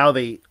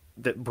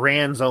that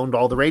brands owned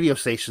all the radio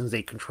stations.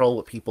 They control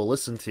what people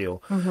listen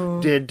to.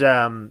 Did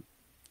on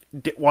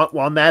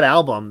that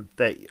album,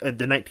 the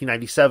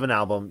 1997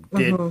 album,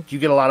 did you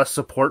get a lot of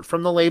support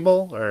from the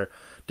label, or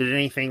did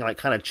anything like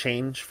kind of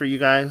change for you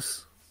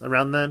guys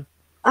around then?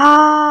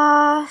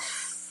 Not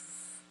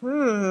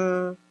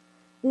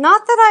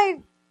that I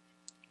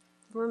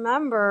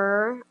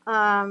remember.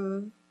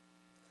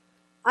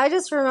 I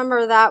just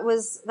remember that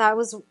was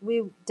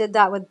we did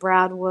that with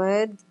Brad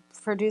Wood,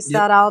 produced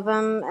that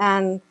album,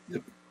 and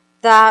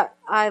that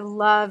I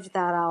loved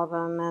that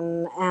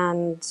album,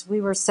 and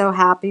we were so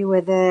happy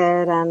with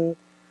it, and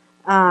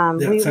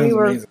we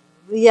were amazing.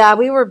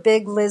 We were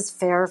big Liz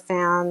Phair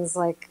fans,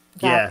 like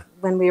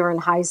when we were in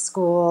high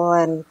school,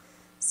 and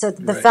so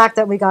the fact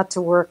that we got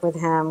to work with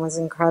him was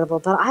incredible.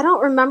 But I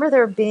don't remember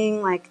there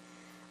being like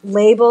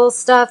label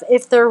stuff.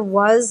 If there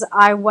was,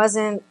 I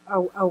wasn't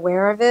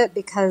aware of it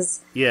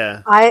because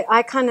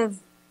I kind of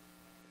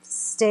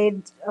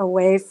stayed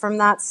away from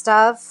that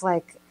stuff.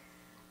 Like,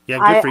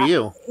 good for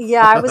you.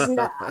 I was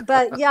not,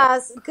 but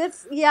good.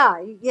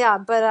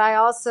 But I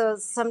also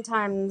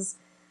sometimes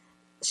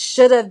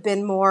should have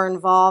been more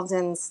involved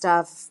in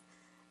stuff,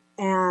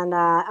 and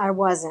I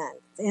wasn't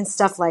in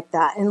stuff like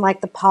that, in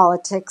like the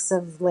politics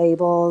of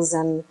labels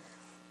and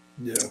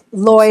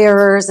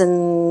lawyers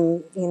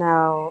and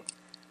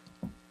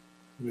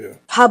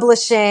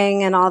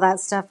publishing and all that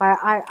stuff.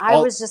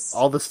 I was just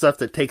all the stuff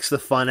that takes the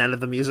fun out of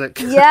the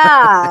music.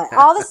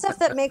 All the stuff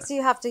that makes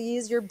you have to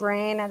use your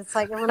brain, and it's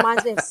like it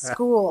reminds me of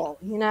school,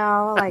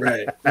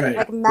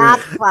 like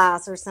math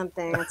class or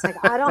something. It's like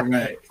I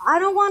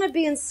don't want to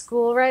be in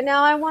school right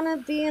now. I want to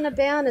be in a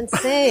band and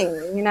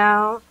sing,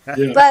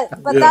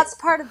 But that's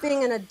part of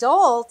being an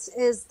adult,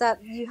 is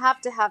that you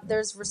have to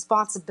there's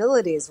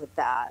responsibilities with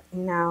that,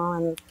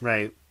 and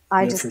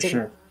I just didn't.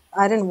 Sure.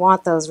 I didn't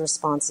want those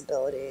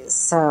responsibilities,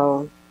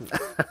 so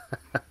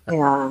I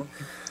don't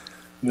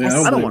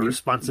want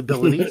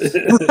responsibilities.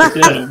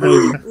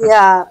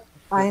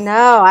 I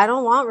know. I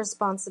don't want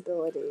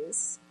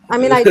responsibilities. I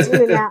mean, I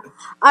do now.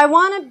 I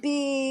want to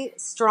be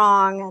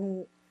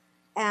strong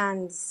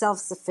and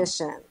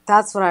self-sufficient.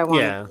 That's what I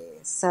want to be.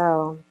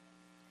 So,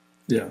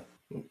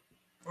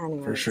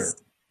 anyways. For sure.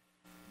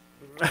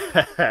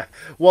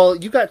 Well,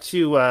 you got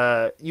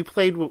to you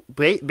played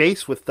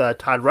bass with Todd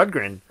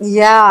Rundgren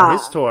on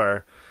his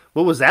tour.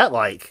 What was that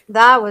like?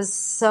 That was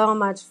so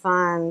much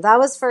fun. That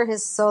was for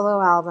his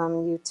solo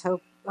album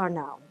not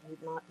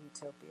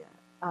Utopia.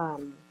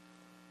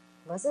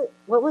 Was it?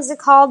 What was it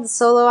called? The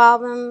solo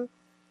album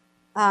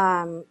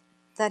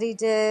that he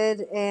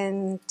did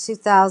in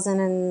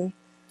 2000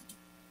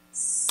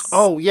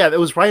 Oh yeah, it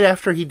was right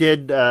after he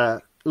did.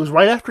 It was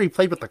right after he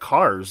played with the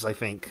Cars, I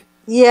think.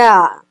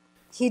 Yeah.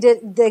 He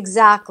did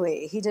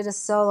exactly. He did a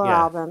solo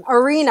album,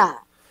 Arena.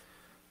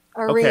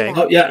 Okay.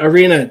 Oh yeah,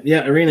 Arena.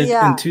 Yeah, Arena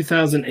in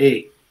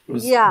 2008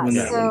 was when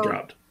that one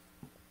dropped.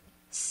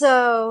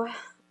 So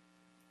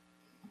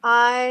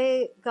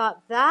I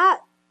got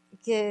that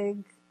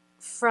gig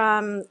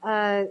from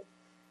a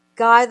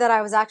guy that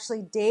I was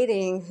actually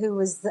dating, who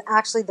was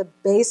actually the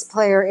bass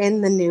player in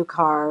the New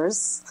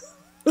Cars.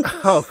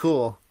 Oh,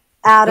 cool.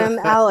 Adam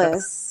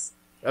Ellis.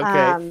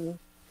 Okay.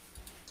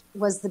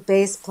 Was the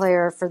bass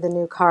player for the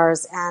New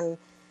Cars, and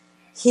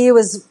he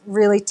was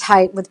really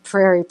tight with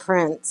Prairie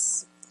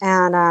Prince.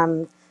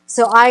 And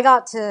so I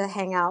got to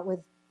hang out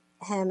with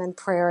him and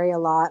Prairie a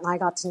lot, and I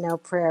got to know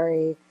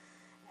Prairie.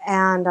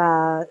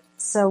 And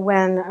so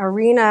when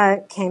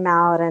Arena came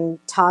out and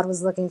Todd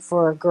was looking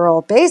for a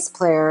girl bass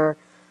player,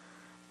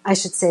 I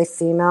should say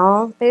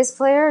female bass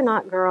player,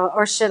 not girl,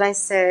 or should I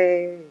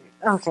say,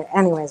 okay,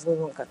 anyways, we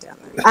won't go down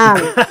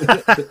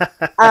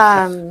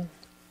there.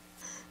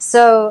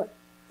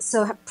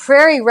 So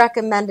Prairie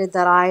recommended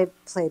that I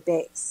play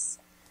bass.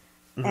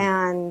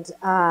 And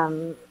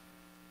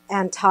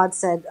Todd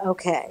said,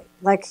 okay.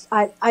 Like,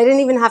 I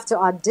didn't even have to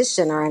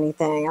audition or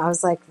anything. I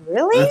was like,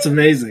 really? That's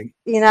amazing.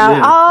 You know,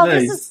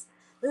 nice.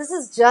 This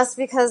is just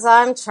because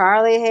I'm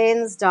Charlie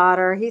Hayden's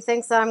daughter. He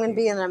thinks that I'm going to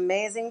be an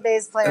amazing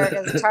bass player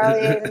because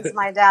Charlie Hayden's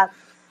my dad.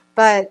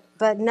 But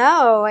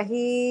no,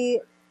 he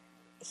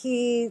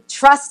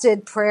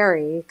trusted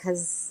Prairie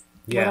because,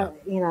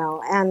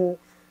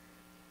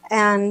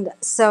 and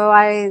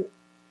so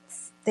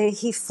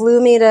he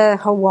flew me to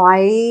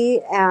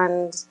Hawaii,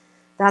 and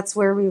that's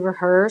where we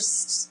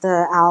rehearsed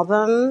the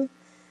album.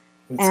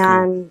 That's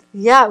cool.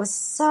 Yeah, it was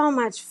so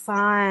much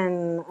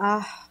fun.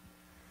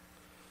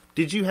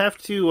 Did you have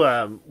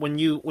to when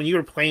you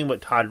were playing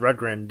with Todd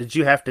Rundgren? Did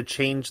you have to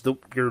change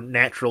your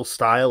natural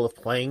style of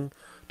playing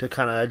to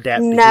kind of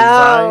adapt to his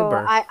vibe?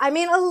 Or? I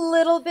mean a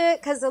little bit,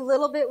 because a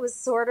little bit was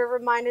sort of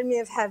reminded me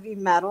of heavy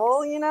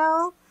metal, you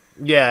know.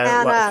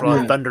 Yeah,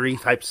 like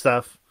thundery type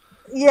stuff.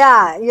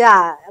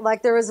 Yeah.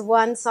 Like there was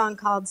one song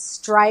called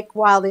 "Strike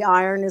While the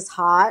Iron Is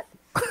Hot,"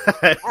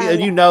 and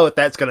you know what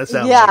that's gonna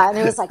sound. Yeah, like. And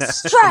it was like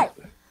 "Strike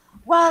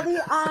While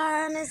the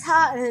Iron Is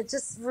Hot," and it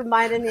just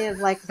reminded me of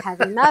like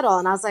heavy metal.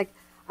 And I was like,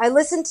 I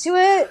listened to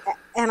it,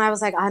 and I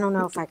was like, I don't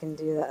know if I can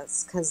do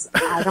this because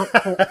I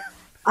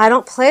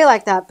don't play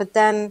like that. But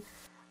then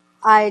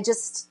I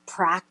just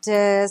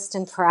practiced,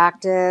 and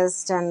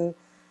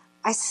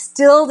I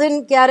still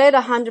didn't get it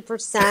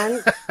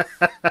 100%.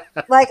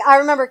 Like, I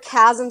remember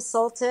Kazim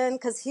Sultan,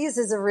 because he's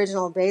his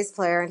original bass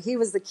player, and he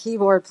was the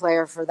keyboard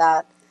player for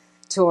that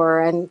tour.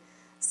 And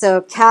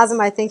so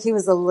Kazim, I think he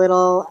was a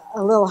little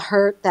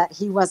hurt that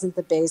he wasn't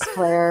the bass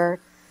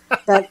player.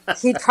 But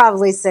he'd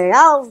probably say,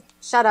 "Oh,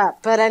 shut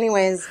up." But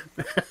anyways,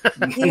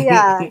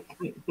 I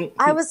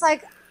was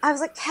like,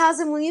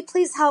 "Kazim, will you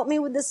please help me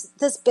with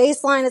this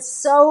bass line? It's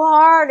so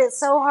hard. And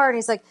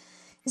he's like,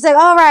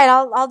 "All right,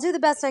 I'll do the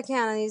best I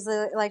can." And he's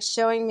like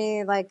showing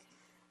me like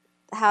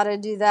how to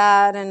do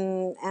that,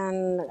 and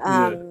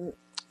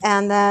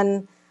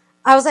then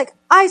I was like,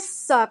 "I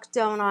suck,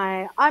 don't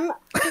I? I'm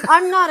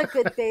not a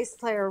good bass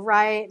player,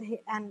 right?"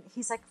 And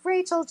he's like,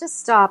 "Rachel, just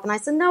stop." And I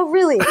said, "No,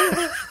 really,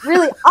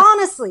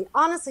 honestly,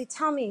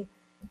 tell me,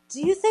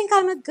 do you think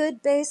I'm a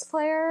good bass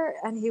player?"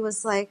 And he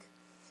was like,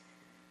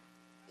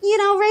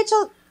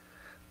 "Rachel,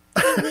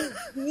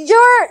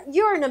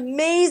 you're an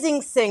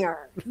amazing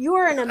singer.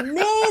 You're an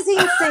amazing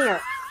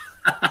singer."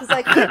 He's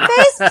like, "Your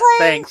bass playing,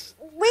 thanks.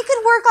 We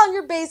could work on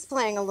your bass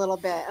playing a little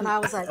bit." And I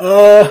was like,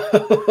 oh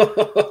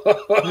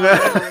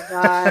my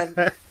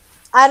God.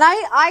 And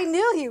I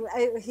knew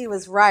he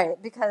was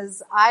right,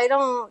 because I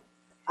don't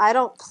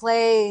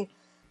play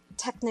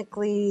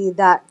technically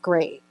that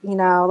great,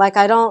 like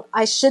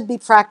I should be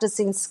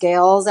practicing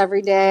scales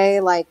every day.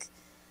 Like,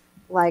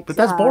 but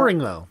that's boring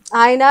though.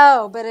 I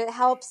know, but it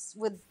helps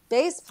with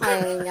bass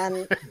playing.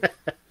 And,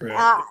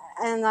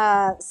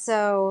 right.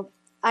 So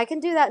I can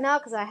do that now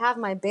because I have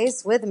my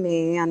bass with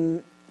me,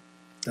 and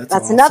that's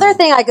awesome. Another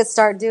thing I could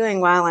start doing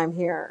while I'm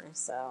here.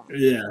 So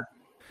yeah.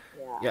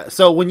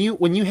 So when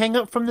you hang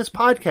up from this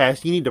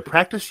podcast, you need to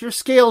practice your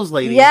scales,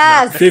 ladies.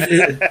 Yes,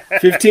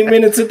 15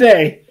 minutes a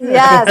day.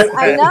 Yes,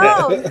 I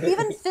know.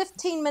 Even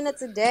 15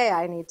 minutes a day,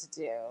 I need to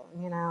do.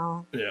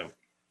 Yeah.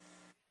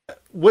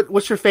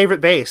 What's your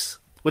favorite bass?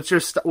 What's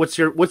your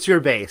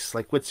bass?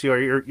 Like, what's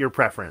your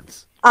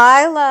preference?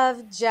 I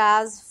love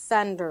Jazz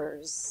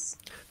Fenders.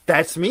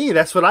 That's me.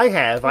 That's what I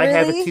have. Really? I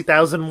have a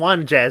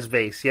 2001 Jazz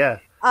bass. Yeah.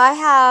 I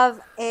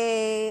have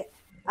a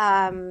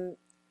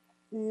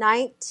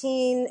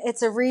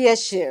it's a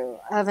reissue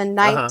of a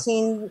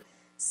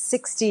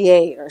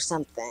 1968 or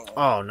something.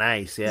 Oh,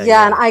 nice. Yeah.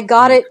 Yeah, and I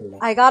got it. Cool.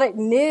 I got it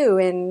new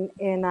in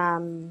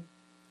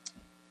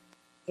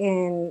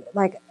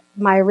like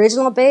my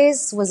original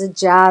bass was a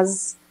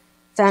Jazz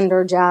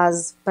Fender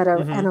Jazz, but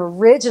an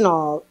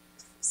original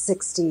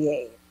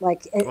 68.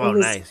 Like it was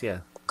nice. Yeah.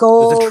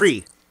 Gold. It was a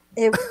tree.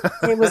 It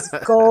was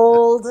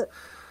gold.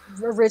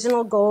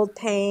 Original gold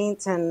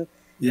paint, and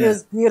it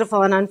was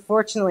beautiful. And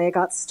unfortunately, it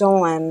got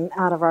stolen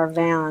out of our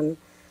van.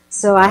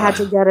 So I had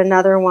to get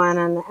another one,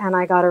 and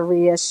I got a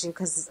reissue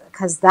because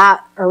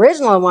that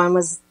original one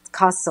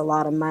cost a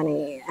lot of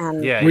money.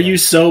 And were you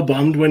so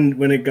bummed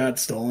when it got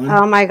stolen?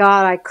 Oh my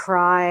God, I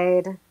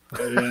cried.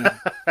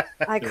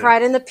 I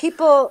cried, and the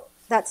people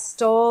that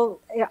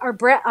stole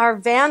our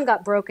van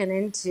got broken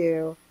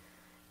into,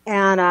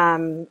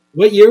 and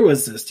what year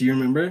was this? Do you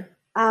remember?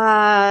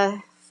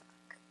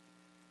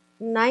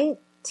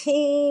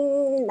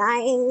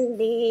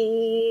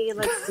 1990.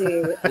 Let's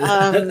see.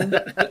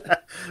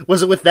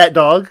 Was it with that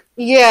dog?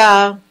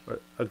 Yeah.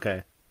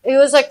 Okay. It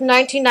was like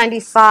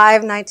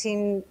 1995,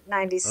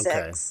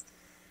 1996.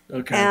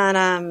 Okay. And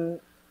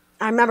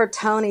I remember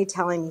Tony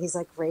telling me, he's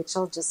like,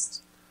 Rachel,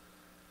 just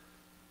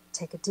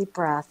take a deep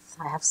breath.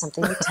 I have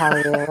something to tell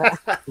you.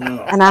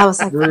 And I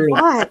was like,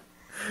 what?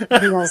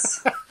 And he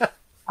goes,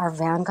 our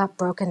van got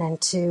broken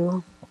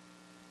into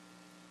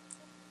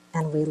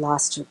and we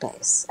lost your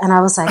bass. And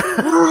I was like,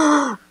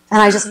 and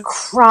I just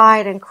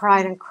cried and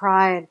cried and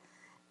cried.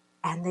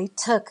 And they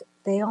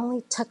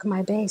only took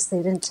my bass.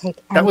 They didn't take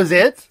anything. That was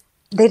it?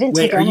 They didn't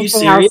take anything else.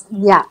 Are you serious?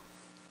 Yeah.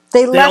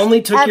 They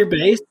only took your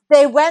bass?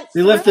 They went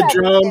They left the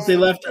drums. They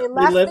left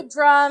the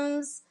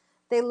drums.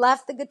 They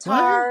left the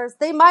guitars. What?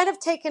 They might have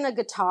taken a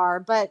guitar,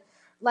 but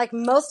like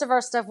most of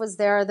our stuff was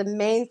there. The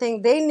main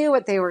thing, they knew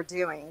what they were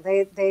doing.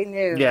 They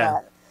knew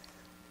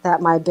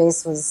that my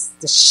bass was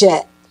the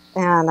shit.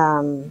 And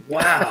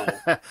wow.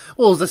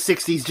 Well, it was a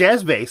 60s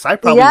jazz bass. I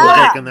probably would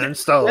have taken there and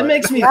stole it. That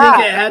makes me think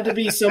it had to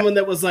be someone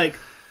that was like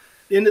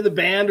into the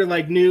band or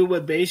like knew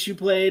what bass you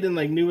played and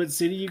like knew what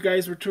city you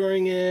guys were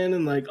touring in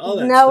and like all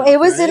that stuff, it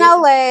was in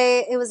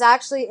LA. It was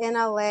actually in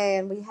LA,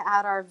 and we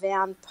had our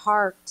van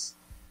parked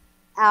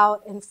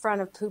out in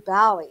front of Poop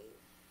Alley.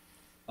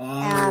 Oh,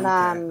 and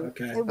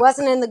okay. It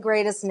wasn't in the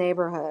greatest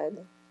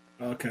neighborhood.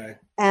 Okay.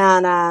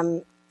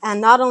 And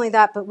not only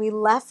that, but we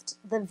left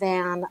the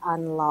van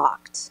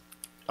unlocked.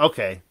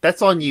 Okay,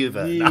 that's on you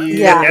then.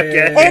 Yeah.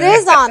 Okay. It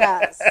is on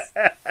us.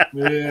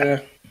 Yeah.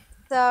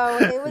 So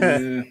it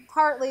was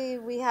partly,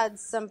 we had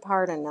some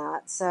part in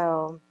that.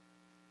 So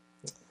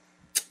it's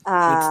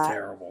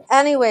terrible.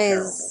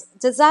 Anyways,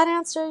 does that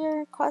answer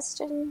your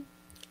question?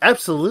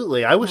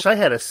 Absolutely. I wish I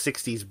had a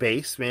 60s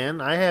bass,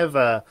 man. I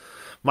have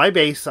my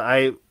bass.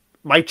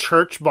 My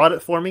church bought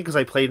it for me because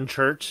I played in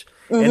church,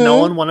 and no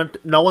one wanted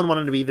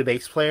to be the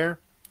bass player.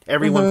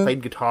 Everyone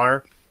played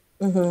guitar,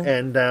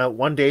 and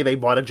one day they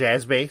bought a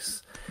jazz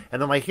bass,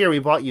 and I'm like, "Here, we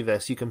bought you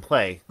this. You can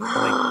play." I'm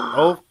like,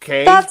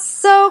 "Okay." That's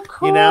so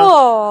cool. You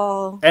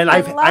know, and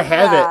I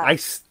have that.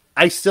 it.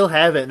 I still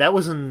have it. That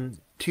was in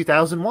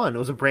 2001. It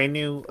was a brand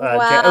new.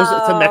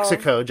 It's a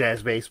Mexico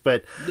jazz bass,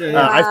 but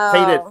I've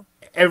played it.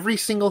 Every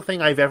single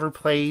thing I've ever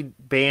played,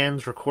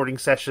 bands, recording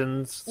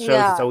sessions,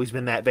 shows, it's always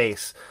been that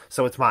bass.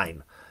 So it's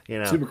mine. You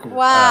know, super cool.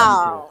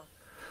 Wow.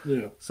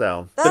 Yeah.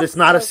 So, but it's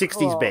not a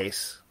 60s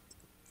bass.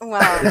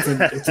 Wow.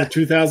 It's a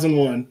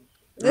 2001.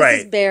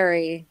 This is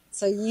Barry.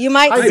 So you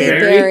might see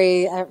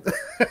Barry.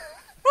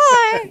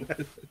 Hi.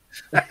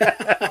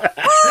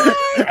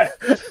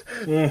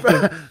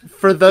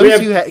 For those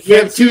who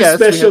can't see us,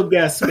 we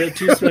have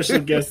two special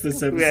guests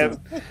this episode.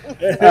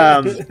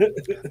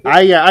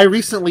 I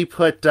recently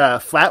put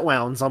flat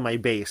wounds on my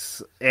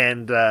bass,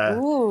 and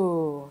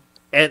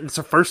it's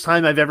the first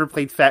time I've ever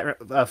played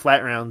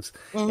flat rounds,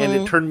 and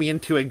it turned me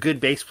into a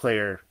good bass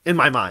player in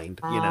my mind.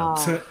 You know,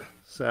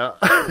 so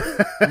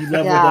you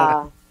leveled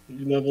up.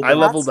 I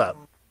leveled up.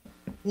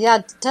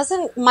 Yeah,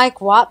 doesn't Mike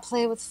Watt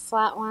play with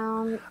flat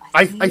wound?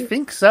 I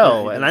think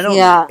so, and I don't.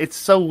 Yeah. It's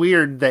so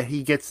weird that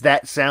he gets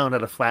that sound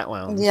out of flat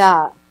wound.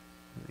 Yeah,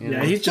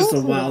 yeah, he's just a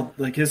wild.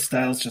 Like his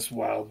style's just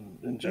wild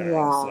in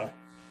general. Yeah. So.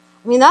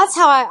 I mean, that's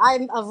how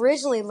I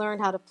originally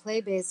learned how to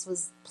play bass,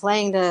 was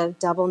playing to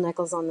double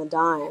nickels on the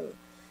dime.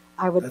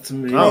 I would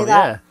play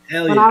that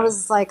when I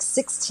was like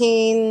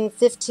 15,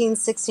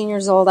 16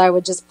 years old. I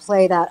would just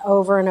play that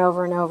over and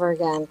over and over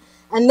again.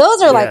 And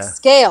those are like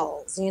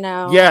scales, you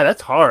know? Yeah,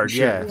 that's hard. For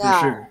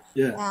sure.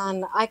 Yeah.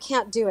 And I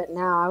can't do it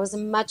now. I was a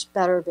much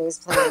better bass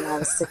player when I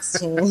was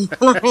 16.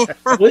 Well,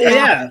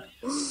 yeah.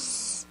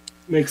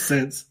 Makes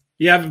sense.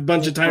 You have a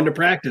bunch of time to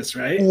practice,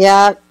 right?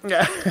 Yeah.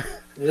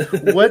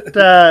 What?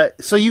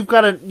 So you've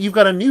got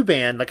a new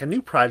band, like a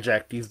new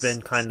project. You've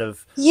been kind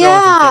of throwing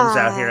some things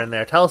out here and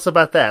there. Tell us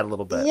about that a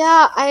little bit.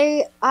 Yeah,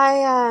 I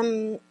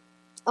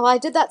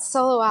did that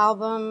solo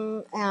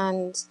album,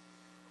 and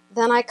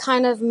then I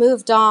kind of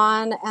moved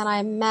on, and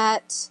I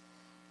met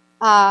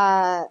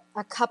a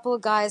couple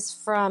of guys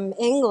from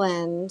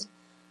England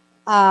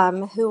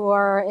who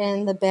are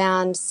in the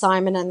band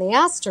Simon and the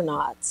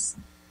Astronauts.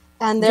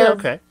 And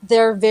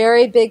they're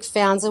very big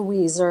fans of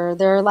Weezer.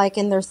 They're like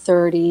in their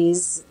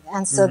 30s,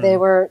 and so they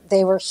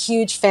were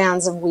huge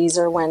fans of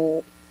Weezer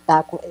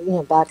back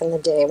in the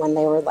day when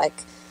they were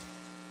like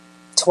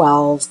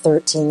 12,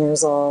 13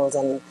 years old,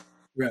 and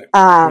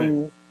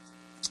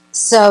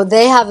so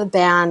they have a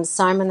band,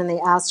 Simon and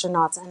the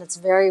Astronauts, and it's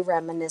very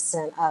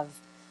reminiscent of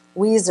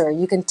Weezer.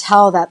 You can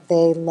tell that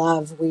they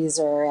love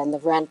Weezer and the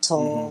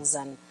Rentals,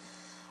 and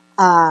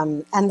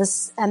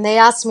they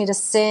asked me to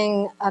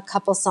sing a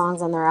couple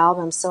songs on their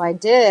album, so I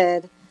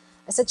did.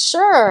 I I said,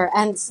 sure.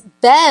 And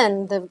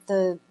Ben,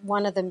 the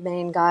one of the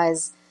main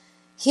guys,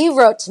 he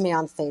wrote to me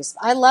on Facebook.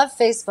 I love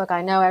Facebook.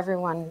 I know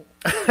everyone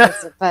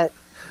hates it, but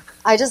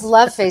I just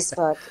love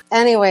Facebook.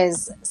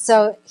 Anyways,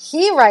 so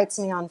he writes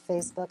me on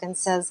Facebook and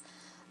says,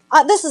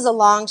 this is a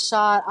long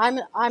shot.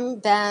 I'm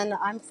Ben.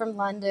 I'm from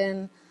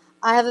London.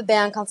 I have a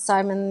band called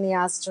Simon and the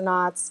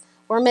Astronauts.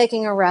 We're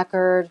making a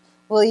record.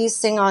 Will you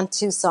sing on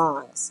 2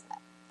 songs?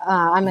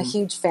 I'm a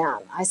huge fan.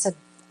 I said,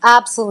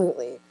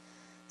 absolutely.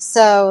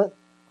 So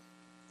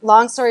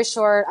long story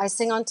short, I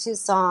sing on 2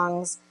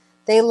 songs.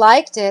 They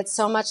liked it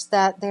so much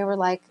that they were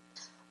like,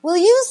 will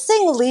you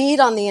sing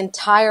lead on the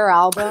entire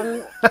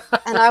album?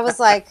 And I was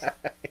like,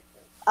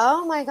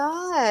 oh my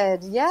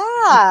God,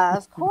 yeah,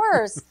 of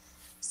course.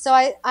 So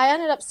I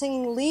ended up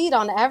singing lead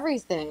on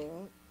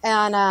everything.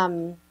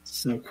 And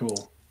so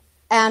cool.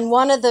 And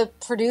one of the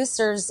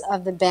producers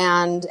of the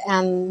band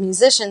and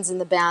musicians in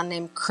the band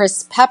named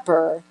Chris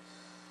Pepper,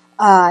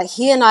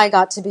 he and I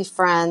got to be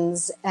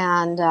friends,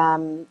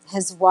 and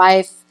his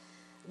wife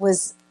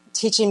was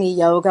teaching me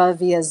yoga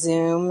via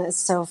Zoom. It's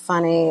so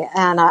funny.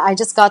 And I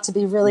just got to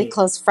be really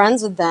close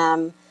friends with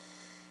them.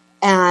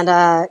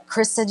 And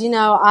Chris said,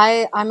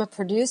 I'm a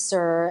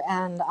producer,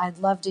 and I'd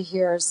love to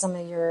hear some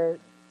of your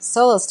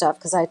solo stuff,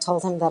 because I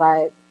told him that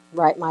I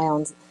write my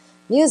own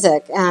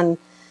music. And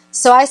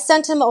so I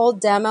sent him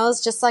old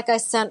demos, just like I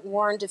sent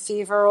Warren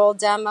DeFever old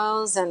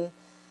demos, and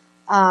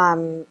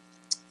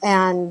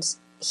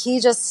he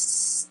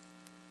just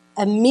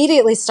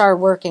immediately started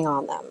working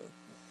on them.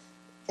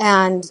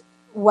 And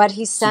what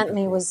he sent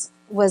me was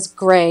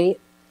great.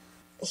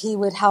 He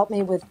would help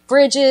me with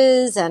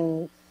bridges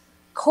and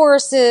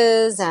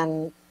choruses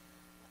and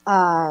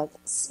like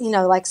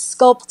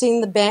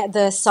sculpting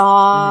the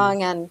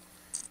song, and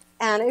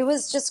it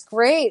was just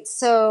great.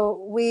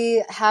 So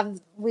we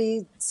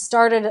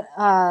started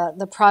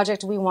the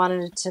project. We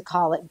wanted to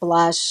call it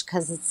Blush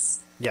because it's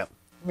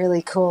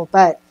really cool,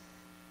 but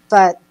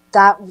that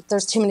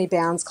there's too many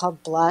bands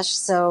called Blush,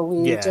 so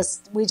we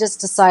just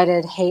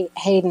decided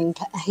Hayden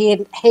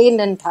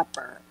and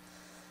Pepper,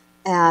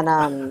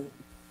 and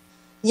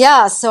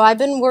so I've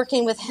been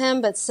working with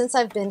him. But since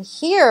I've been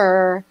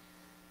here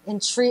in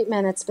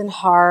treatment, it's been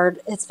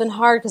hard. It's been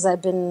hard because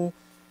I've been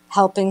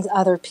helping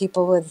other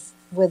people with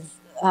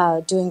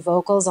doing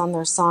vocals on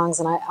their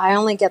songs, and I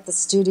only get the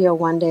studio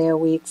 1 day a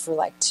week for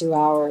like 2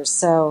 hours.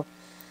 So,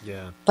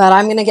 but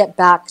I'm going to get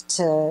back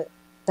to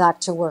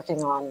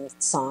working on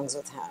songs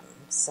with him.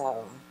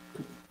 So,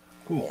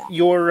 cool.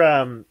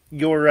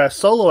 Your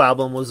solo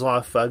album was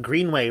off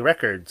Greenway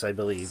Records, I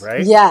believe,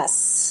 right?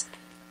 Yes.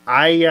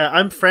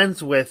 I'm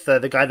friends with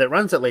the guy that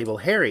runs that label,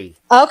 Harry.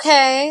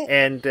 Okay.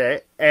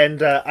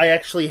 And I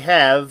actually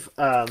have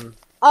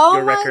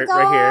your record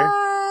right here.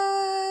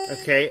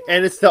 Okay,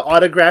 and it's the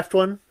autographed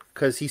one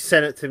because he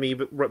sent it to me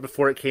right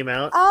before it came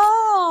out.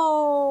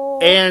 Oh.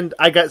 And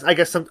I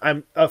guess some.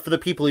 For the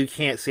people who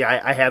can't see,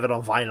 I have it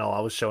on vinyl. I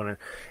was showing her,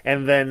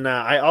 and then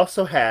I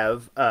also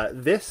have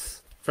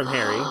this from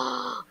Harry.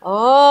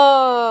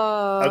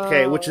 Oh.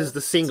 Okay, which is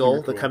the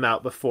single that come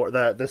out before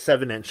the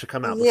 7-inch should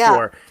come out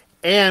before.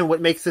 And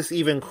what makes this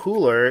even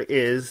cooler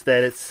is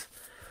that it's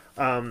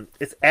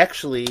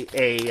actually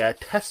a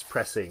test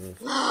pressing.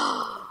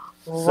 Wow.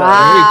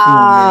 Very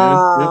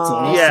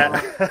cool, man.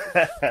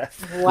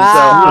 That's awesome.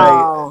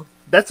 Wow.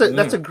 That's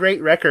a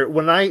great record.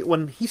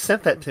 When he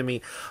sent that to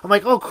me, I'm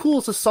like, oh, cool!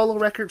 It's a solo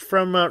record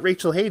from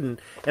Rachel Hayden,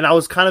 and I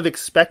was kind of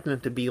expecting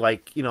it to be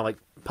like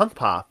punk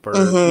pop or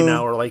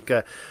or like,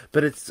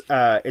 but it's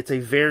a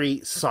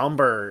very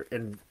somber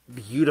and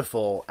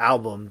beautiful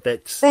album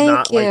that's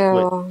not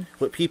like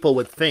what people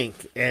would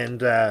think.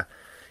 And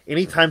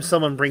anytime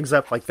someone brings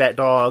up like That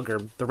Dog or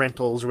The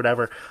Rentals or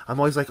whatever, I'm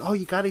always like, oh,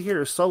 you got to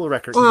hear a solo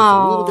record. It's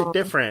a little bit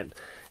different.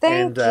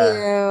 Thank you.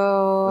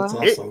 That's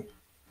awesome.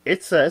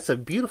 It's a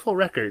beautiful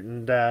record,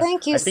 and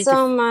thank you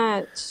so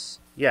much.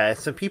 Yeah,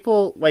 some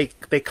people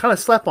they kind of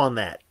slept on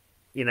that.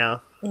 We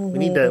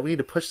need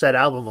to push that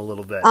album a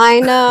little bit. I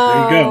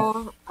know. There you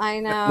go. I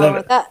know. Love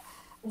it. That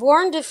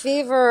Warren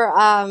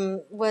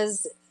DeFever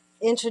was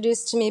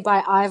introduced to me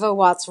by Ivo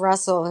Watts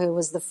Russell, who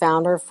was the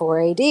founder of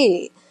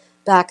 4AD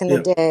back in the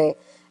day.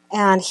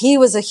 And he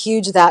was a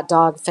huge That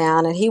Dog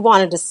fan, and he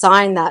wanted to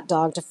sign That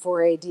Dog to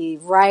 4AD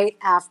right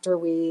after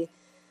we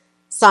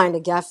signed to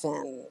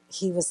Geffen.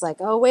 He was like,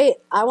 oh, wait,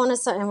 I want to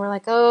sign. And we're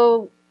like,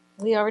 oh,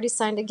 we already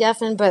signed to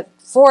Geffen, but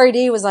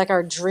 4AD was like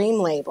our dream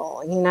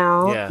label,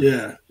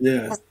 Yeah.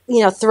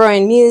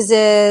 Throwing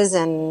Muses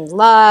and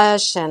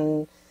Lush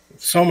and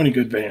so many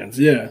good bands,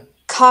 yeah.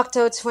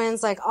 Cocteau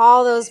Twins, like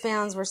all those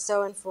bands were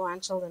so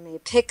influential to me.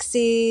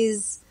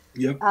 Pixies.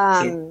 Yep.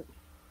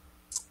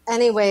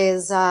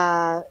 Anyways,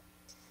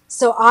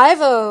 so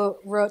Ivo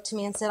wrote to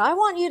me and said, I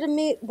want you to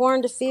meet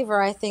Warren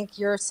DeFever. I think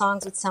your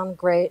songs would sound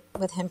great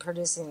with him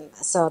producing.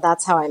 So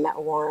that's how I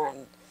met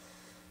Warren.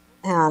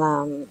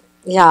 And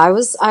I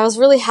was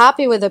really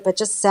happy with it, but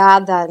just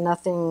sad that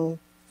nothing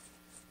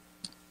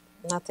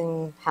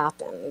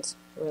happened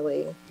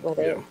really with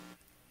it.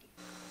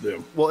 Yeah.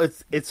 Well,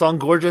 it's on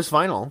gorgeous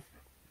vinyl,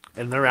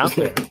 and they're out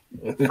there.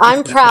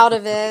 I'm proud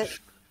of it.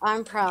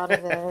 I'm proud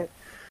of it.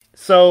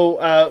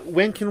 So,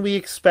 when can we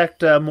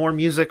expect more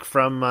music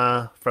from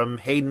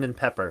Hayden and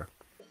Pepper?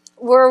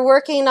 We're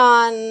working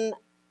on.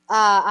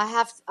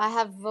 I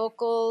have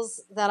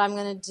vocals that I'm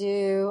going to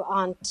do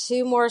on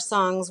 2 more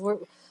songs.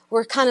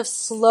 We're kind of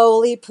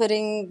slowly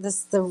putting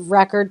the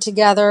record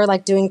together,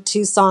 like doing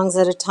 2 songs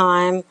at a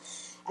time.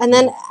 And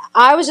then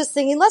I was just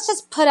thinking, let's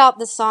just put out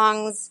the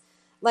songs,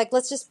 like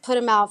let's just put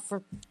them out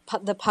for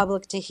the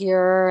public to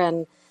hear.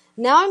 And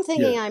now I'm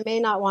thinking I may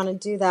not want to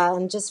do that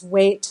and just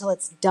wait till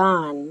it's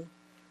done,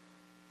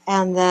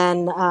 and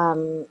then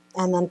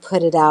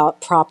put it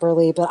out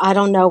properly. But I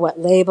don't know what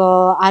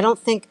label. I don't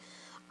think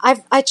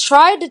I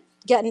tried to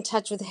get in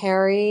touch with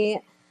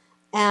Harry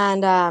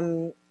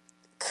and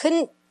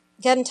couldn't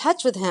get in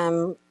touch with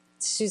him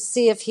to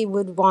see if he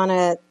would want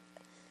to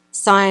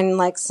sign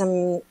like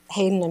some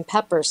Hayden and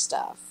Pepper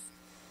stuff.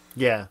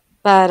 Yeah.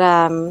 But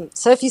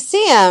so if you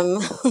see him,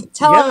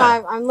 tell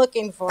him I'm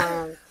looking for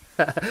him.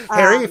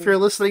 Harry, if you're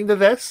listening to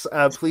this,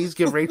 please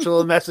give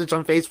Rachel a message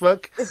on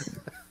Facebook.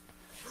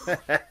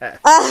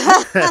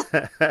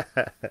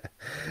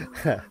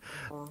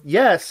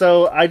 Yeah,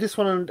 so I just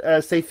want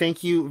to say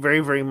thank you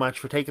very, very much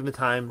for taking the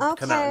time to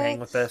come out and hang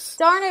with us.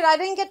 Darn it, I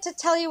didn't get to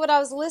tell you what I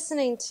was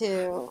listening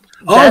to.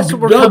 That's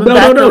what we're coming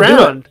back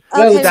around.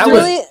 Okay,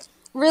 that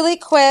really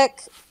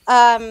quick.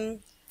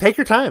 Take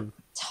your time.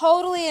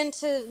 Totally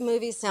into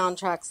movie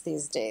soundtracks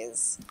these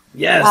days.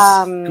 Yes.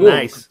 Cool.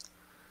 Nice.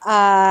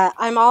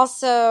 I'm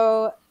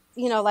also,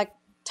 like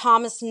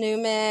Thomas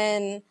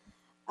Newman,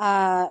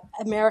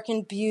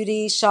 American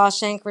Beauty,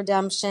 Shawshank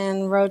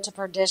Redemption, Road to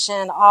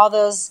Perdition, all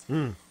those,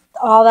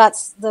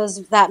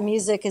 that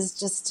music is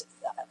just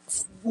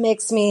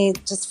makes me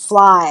just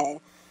fly.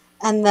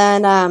 And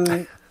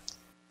then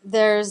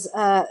there's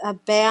a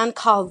band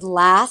called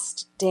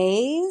Last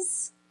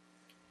Days.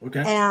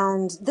 Okay.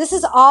 And this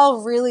is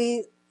all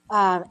really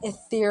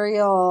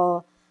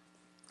ethereal,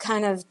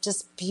 kind of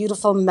just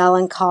beautiful,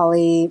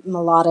 melancholy,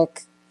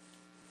 melodic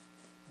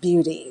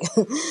beauty.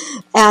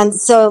 And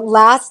so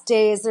Last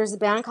Days, there's a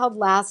band called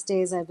Last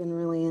Days I've been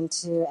really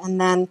into.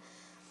 And then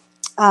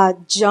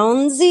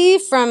Jonesy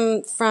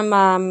from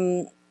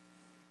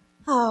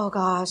oh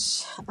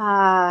gosh.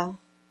 Are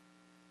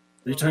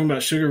you talking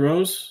about Sugar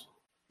Rose?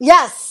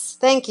 Yes,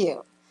 thank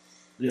you.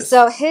 Yes.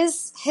 So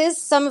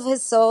some of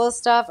his solo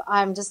stuff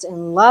I'm just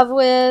in love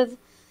with.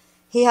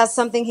 He has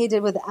something he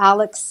did with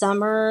Alex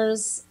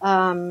Summers.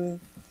 And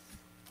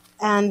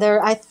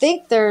I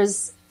think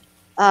there's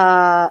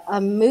a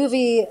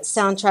movie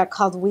soundtrack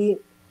called We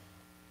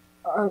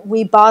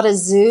Bought a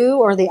Zoo,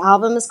 or the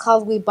album is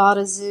called We Bought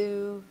a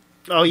Zoo.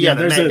 Oh yeah,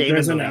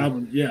 there's an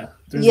album. Yeah.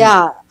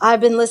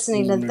 I've been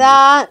listening to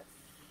that.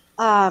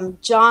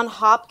 John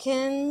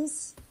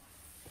Hopkins.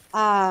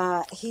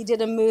 He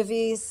did a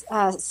movie,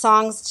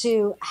 songs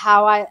to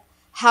How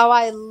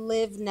I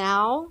Live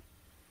Now.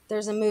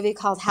 There's a movie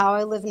called How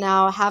I Live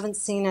Now. I haven't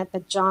seen it,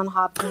 but John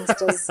Hopkins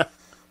does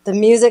the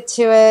music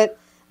to it.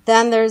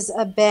 Then there's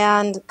a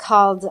band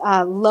called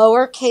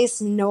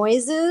Lowercase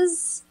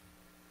Noises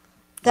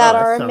that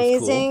are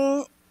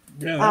amazing.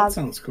 Cool. Yeah, that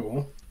sounds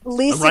cool.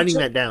 I'm writing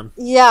that down.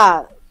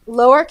 Yeah.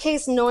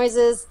 Lowercase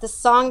Noises. The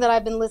song that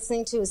I've been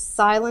listening to is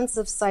Silence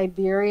of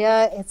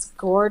Siberia. It's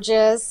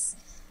gorgeous.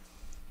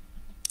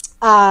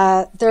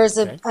 There's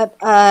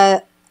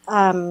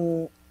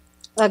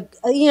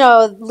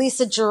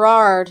Lisa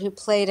Gerrard, who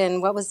played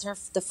in, what was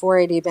the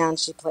 480 band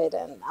she played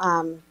in?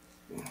 I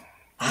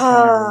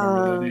can't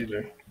remember that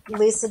either.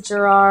 Lisa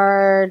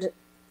Gerrard,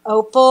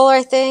 Opal,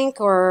 I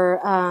think, or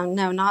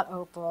no, not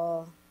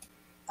Opal.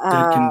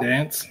 Dead Can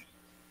Dance.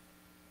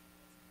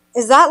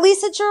 Is that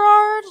Lisa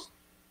Gerrard?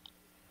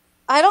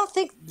 I don't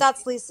think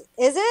that's Lisa.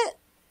 Is it?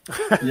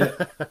 Yeah.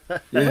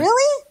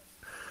 Really?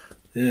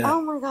 Yeah.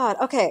 Oh my God.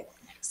 Okay.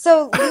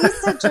 So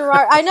Lisa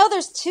Gerrard, I know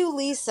there's 2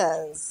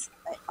 Lisas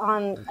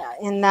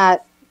in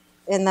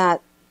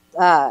that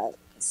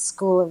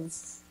school of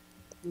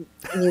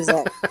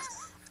music.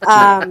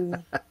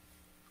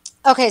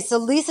 Okay, so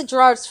Lisa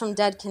Gerrard's from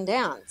Dead Can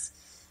Dance.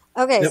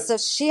 Okay, So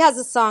she has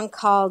a song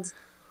called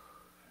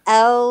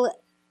El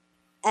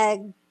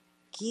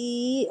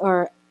Egi,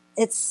 or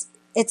it's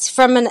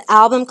from an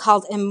album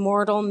called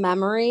Immortal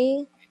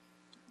Memory.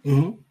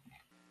 Mm-hmm.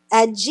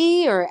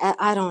 Edgy, or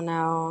I don't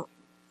know.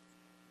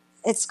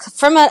 It's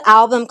from an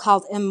album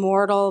called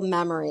Immortal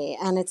Memory,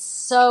 and it's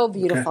so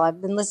beautiful. Okay.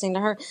 I've been listening to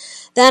her.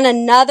 Then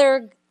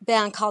another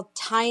band called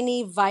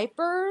Tiny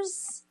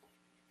Vipers.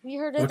 Have you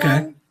heard of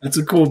them? That's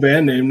a cool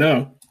band name,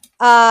 no.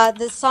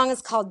 This song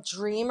is called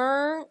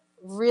Dreamer.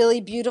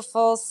 Really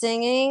beautiful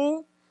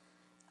singing.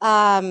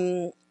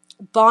 Bon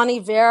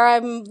Iver,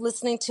 I'm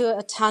listening to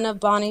a ton of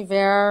Bon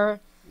Iver.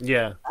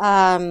 Yeah.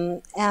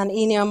 And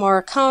Ennio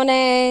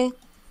Morricone.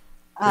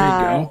 There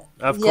you go.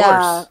 Of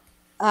course.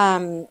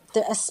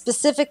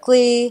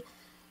 Specifically,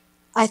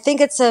 I think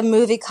it's a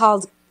movie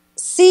called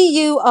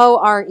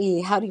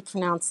Cuore. How do you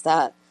pronounce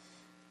that?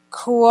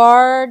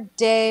 Cuore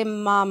de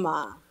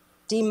Mama.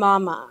 Di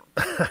Mama.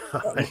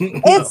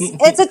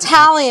 It's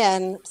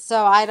Italian,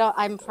 so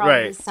I'm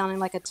probably sounding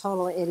like a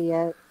total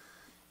idiot.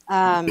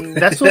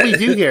 That's what we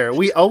do here.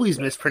 We always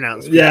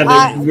mispronounce.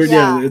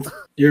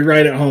 You're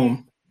right at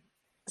home.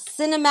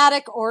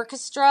 Cinematic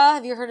Orchestra.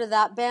 Have you heard of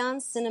that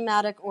band?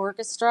 Cinematic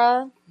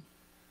Orchestra.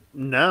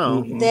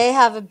 No. Mm-hmm. They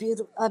have a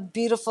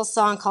beautiful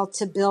song called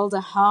 "To Build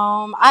a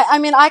Home." I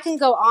mean, I can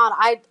go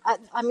on.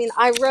 I mean,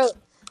 I wrote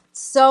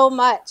so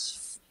much.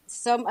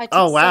 I took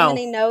so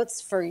many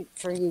notes for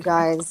you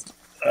guys.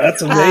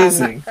 That's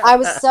amazing. I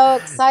was so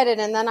excited,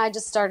 and then I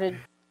just started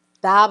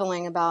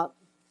babbling about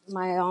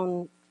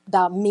me.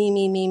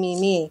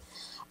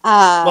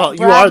 Well,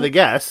 you are the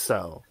guest,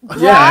 so.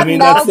 I mean,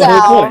 that's the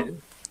whole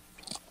point.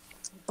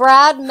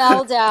 Brad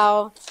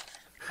Meldau,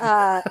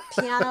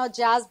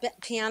 jazz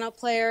piano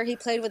player. He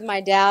played with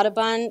my dad a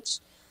bunch.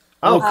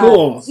 Oh,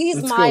 cool.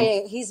 He's my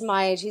age.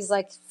 He's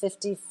like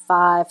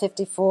 55,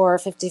 54,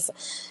 55.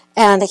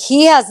 And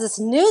he has this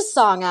new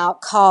song out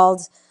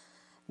called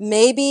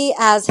Maybe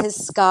As His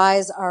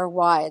Skies Are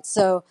Wide.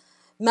 So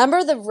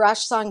remember the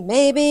Rush song,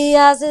 Maybe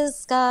As His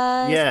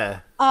Skies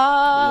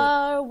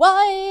Are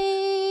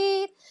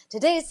Wide.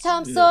 Today's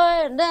Tom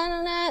Sawyer.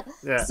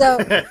 Yeah. So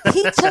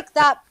he took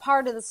that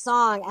part of the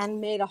song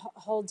and made a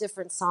whole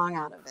different song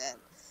out of it.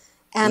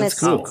 And it's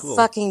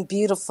fucking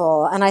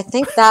beautiful. And I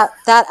think that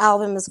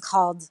album is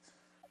called,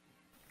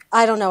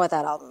 I don't know what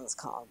that album is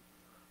called.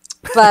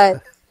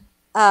 But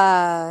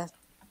yeah,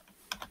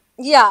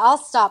 I'll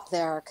stop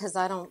there because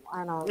I don't.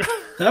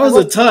 That was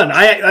a ton.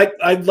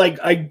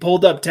 I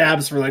pulled up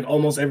tabs for like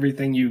almost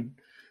everything you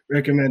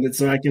recommended,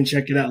 so I can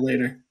check it out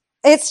later.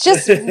 It's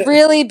just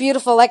really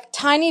beautiful. Like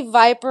Tiny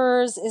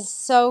Vipers is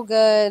so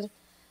good.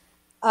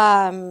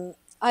 I'm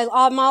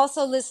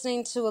also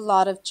listening to a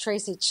lot of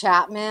Tracy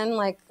Chapman,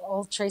 like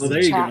old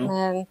Tracy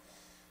Chapman,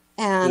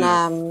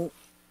 and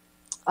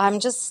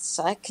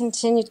I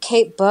continued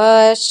Kate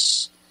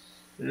Bush.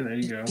 Yeah, there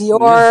you go.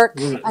 Bjork.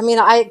 I mean,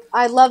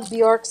 I love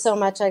Bjork so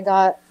much. I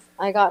got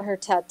her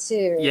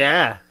tattoo.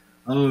 Yeah.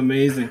 Oh,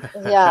 amazing.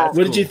 Yeah.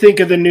 What did you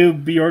think of the new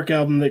Bjork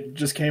album that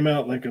just came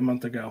out like a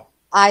month ago?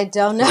 I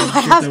don't know. I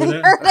haven't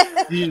heard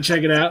it. You didn't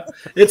check it out?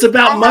 It's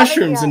about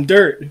mushrooms and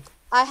dirt.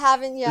 I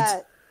haven't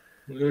yet.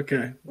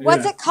 Okay.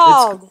 What's it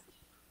called?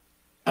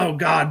 Oh,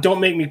 God,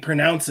 don't make me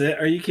pronounce it.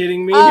 Are you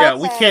kidding me? Yeah,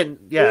 we can't.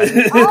 Yeah,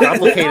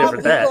 complicated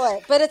for that.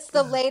 It. But it's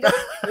the latest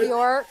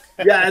Bjork.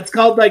 Yeah, it's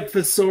called like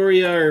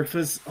Fosoria or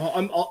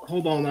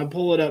hold on, I'll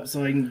pull it up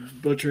so I can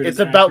butcher it. It's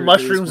about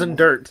mushrooms and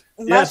dirt.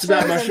 Yeah, it's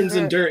about mushrooms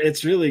and dirt.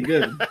 It's really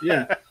good.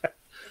 Yeah.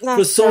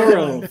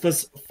 Fossoro.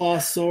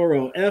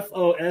 Fossora.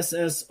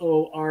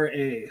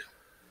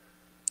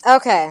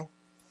 Okay.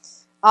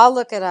 I'll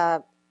look it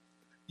up.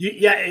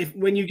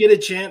 When you get a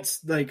chance,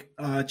 like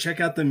check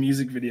out the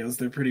music videos.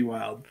 They're pretty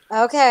wild.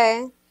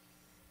 Okay.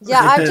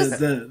 Yeah,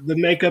 the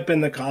makeup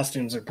and the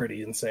costumes are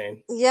pretty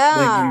insane. Yeah.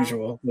 Like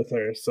usual with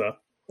her, so.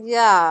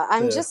 Yeah,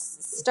 I'm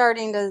just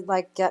starting to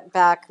like get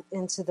back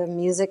into the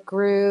music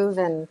groove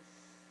and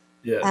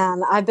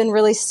I've been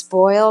really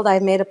spoiled. I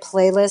made a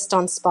playlist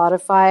on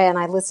Spotify and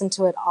I listen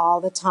to it all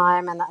the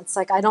time and it's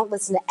like I don't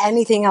listen to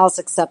anything else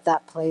except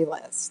that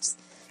playlist.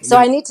 So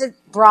I need to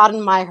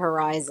broaden my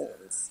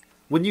horizons.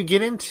 When you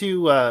get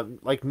into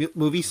like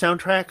movie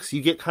soundtracks,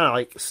 you get kind of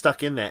like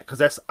stuck in that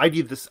because I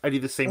do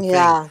the same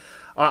thing.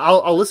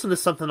 I'll listen to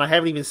something I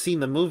haven't even seen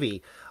the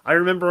movie. I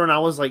remember when I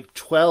was like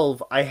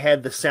 12, I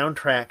had the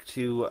soundtrack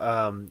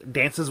to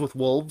Dances with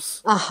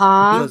Wolves.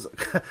 I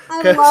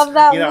love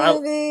that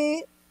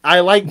movie.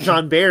 I like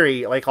John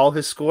Barry, like all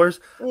his scores.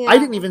 Yeah. I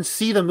didn't even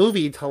see the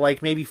movie till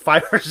like maybe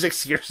 5 or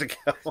 6 years ago.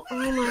 Oh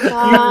my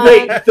God.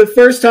 Wait, the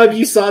first time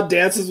you saw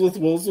Dances with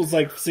Wolves was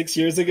like 6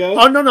 years ago?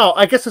 Oh, no.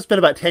 I guess it's been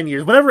about 10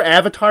 years. Whenever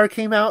Avatar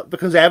came out,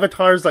 because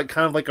Avatar is like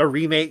kind of like a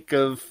remake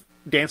of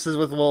Dances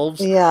with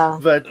Wolves. Yeah.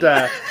 But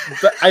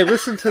I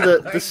listened to the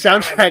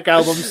soundtrack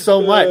album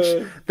so much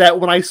that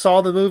when I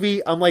saw the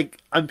movie, I'm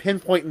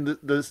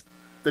pinpointing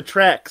the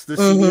tracks, the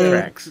CD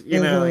tracks,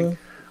 you know, like,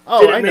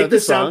 oh, did it I know make the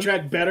this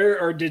soundtrack better,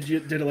 or did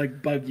it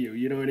like bug you?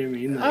 You know what I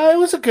mean? It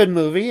was a good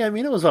movie. I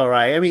mean, it was all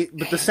right. I mean,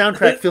 but the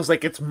soundtrack feels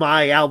like it's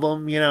my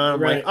album, you know.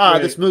 And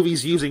I'm this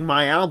movie's using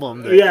my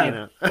album. You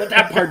know. But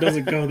that part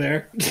doesn't go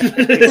there.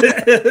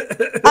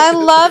 I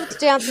loved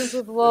Dances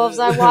with Wolves.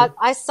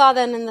 I saw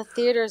them in the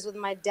theaters with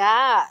my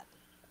dad.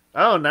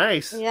 Oh,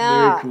 nice.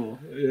 Yeah. Very cool.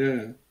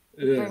 Yeah.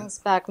 Brings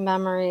back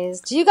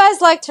memories. Do you guys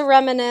like to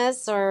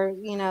reminisce or,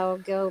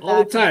 go back?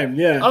 All the time,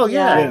 yeah. Oh,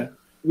 yeah.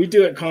 We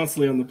do it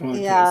constantly on the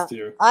podcast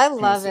too. I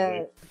love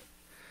it.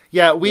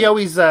 Yeah, we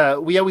always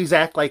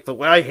act like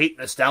I hate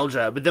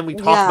nostalgia, but then we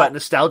talk about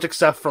nostalgic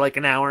stuff for like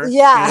an hour.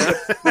 Yeah.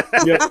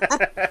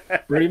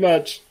 Yep. Pretty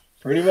much.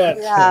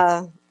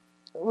 Yeah.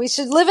 We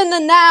should live in the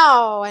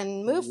now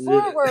and move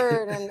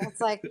forward, and it's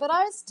like, but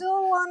I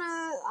still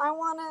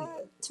wanna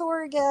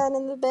tour again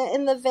in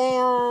the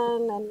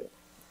van,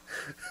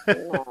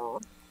 and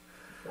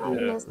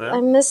I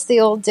miss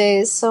the old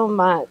days so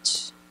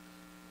much.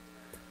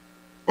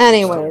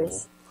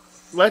 Anyways,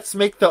 let's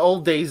make the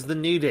old days the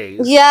new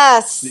days.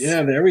 Yes.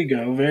 Yeah, there we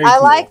go. Very. I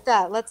cool. like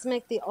that. Let's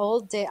make the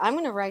old day. I'm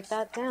going to write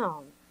that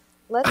down.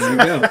 Let's make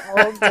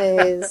the old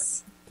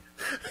days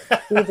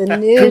Be the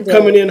new Coop day.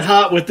 coming in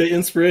hot with the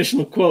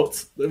inspirational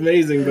quotes.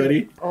 Amazing,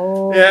 buddy.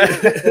 Oh, Yeah.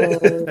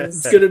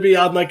 It's gonna be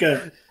on like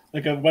a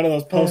one of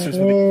those posters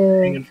with a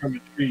hanging from a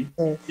tree.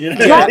 You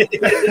know?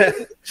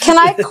 Can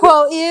I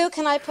quote you?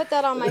 Can I put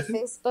that on my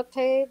Facebook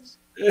page?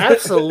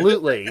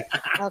 Absolutely.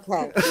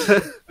 Okay.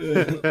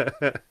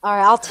 All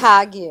right, I'll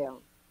tag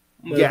you.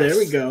 Well, Yes. there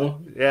we go.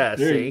 Yeah,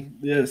 There- see.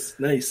 Yes,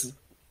 nice.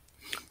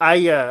 I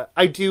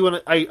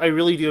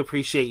really do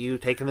appreciate you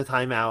taking the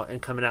time out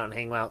and coming out and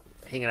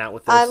hanging out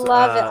with us. I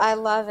love it. I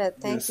love it.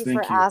 Thank yes, you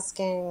thank for you.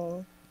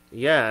 asking.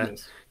 Yeah.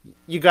 Yes.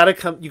 You gotta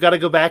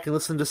go back and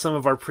listen to some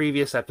of our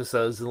previous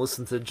episodes and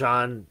listen to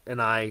John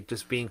and I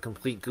just being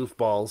complete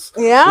goofballs.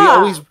 Yeah. We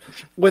always,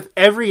 with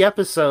every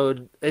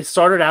episode, it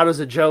started out as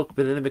a joke,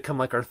 but then it become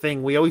like our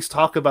thing. We always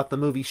talk about the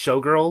movie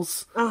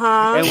Showgirls,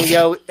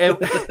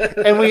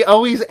 and we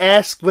always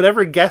ask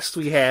whatever guest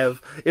we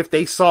have if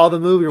they saw the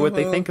movie or what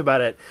they think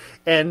about it.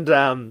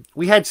 And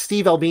we had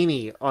Steve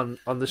Albini on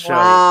the show.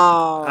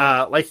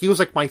 Wow. Like he was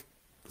like my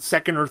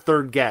second or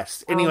third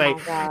guest. Anyway,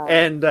 my God.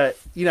 and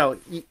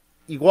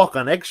you walk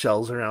on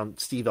eggshells around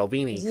Steve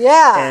Albini.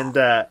 Yeah.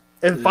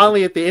 And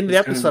finally at the end of the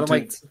It's kind of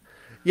episode,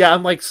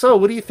 I'm like, so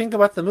what do you think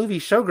about the movie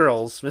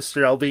Showgirls,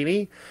 Mr.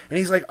 Albini? And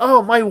he's like,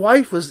 oh, my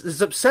wife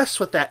is obsessed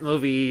with that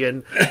movie,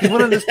 and he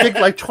went on this big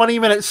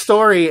 20-minute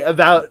story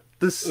about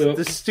this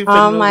stupid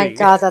Oh movie. my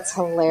God, that's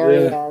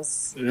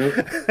hilarious.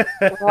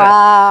 Yep.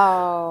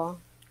 Wow.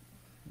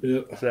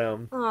 Yep.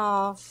 So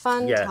Oh,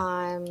 fun Yeah.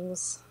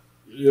 times.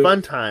 Yep.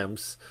 fun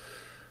times.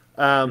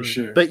 For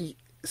sure. But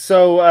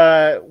so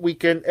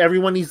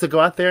everyone needs to go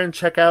out there and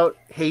check out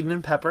Hayden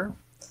and Pepper.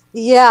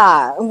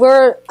 Yeah,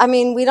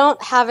 we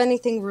don't have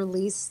anything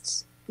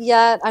released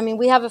yet. I mean,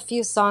 we have a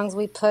few songs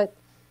we put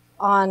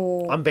on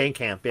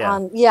Bandcamp, yeah.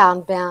 on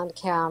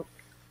Bandcamp.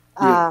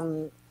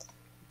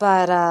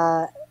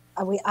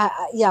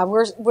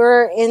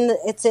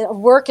 It's a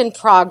work in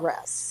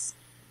progress.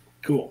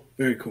 Cool.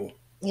 Very cool.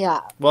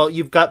 Yeah. Well,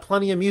 you've got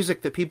plenty of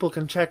music that people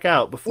can check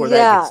out before Yeah.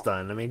 that gets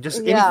done. I mean,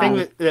 just Yeah.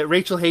 anything that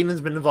Rachel Hayden has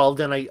been involved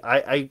in,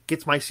 I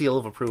gets my seal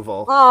of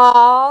approval.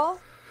 Aww.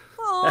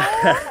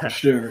 For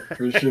sure.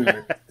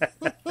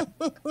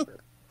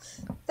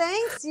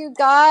 Thanks, you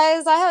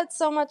guys. I had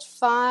so much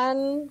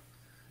fun.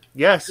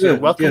 Yes, you're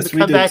Good. welcome Yes, to we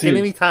come did back too. at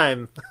any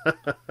time.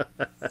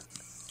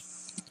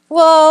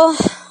 Well,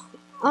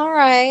 all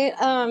right.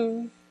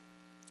 I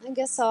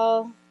guess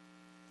I'll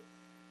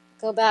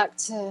go back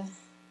to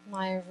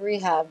my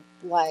rehab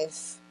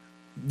life.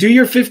 Do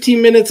your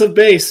 15 minutes of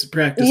bass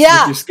practice with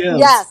Yeah. your skills.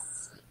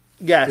 Yes.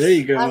 Yes. There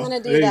you go. I'm gonna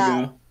do there that.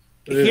 You go.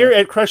 Yeah. Here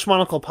at Crush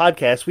Monocle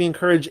Podcast, we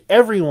encourage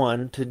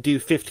everyone to do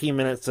 15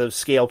 minutes of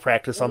scale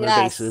practice on their Yes.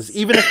 basses,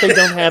 even if they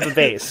don't have a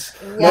bass.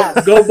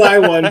 Yes. Go buy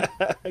one.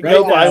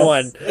 Go buy Yes.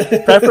 one.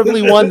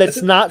 Preferably one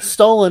that's not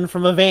stolen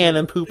from a van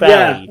in Poop Yeah.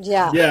 Alley.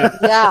 Yeah. Yeah.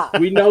 Yeah.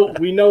 We know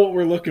what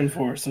we're looking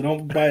for, so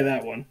don't buy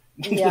that one.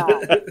 Yeah.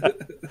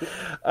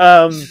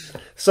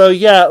 So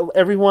yeah,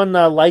 everyone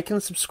like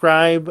and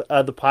subscribe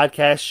the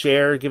podcast,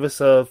 share, give us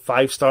a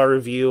 5-star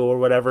review or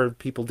whatever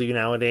people do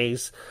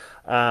nowadays.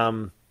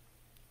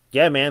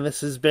 Yeah, man,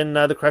 this has been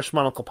the Crush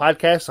Monocle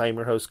Podcast. I am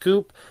your host,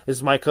 Coop. This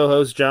is my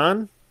co-host,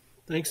 John.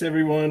 Thanks,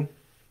 everyone.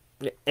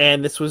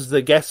 And this was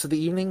the guest of the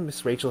evening,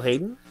 Miss Rachel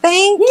Hayden.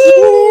 Thank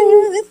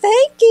you.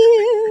 Thank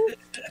you.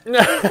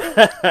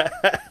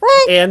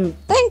 and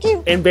Thank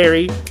you. and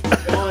Barry.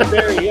 Come on,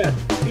 Barry. Yeah.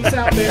 Peace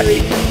out, Barry.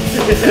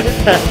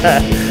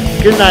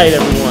 Good night,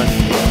 everyone.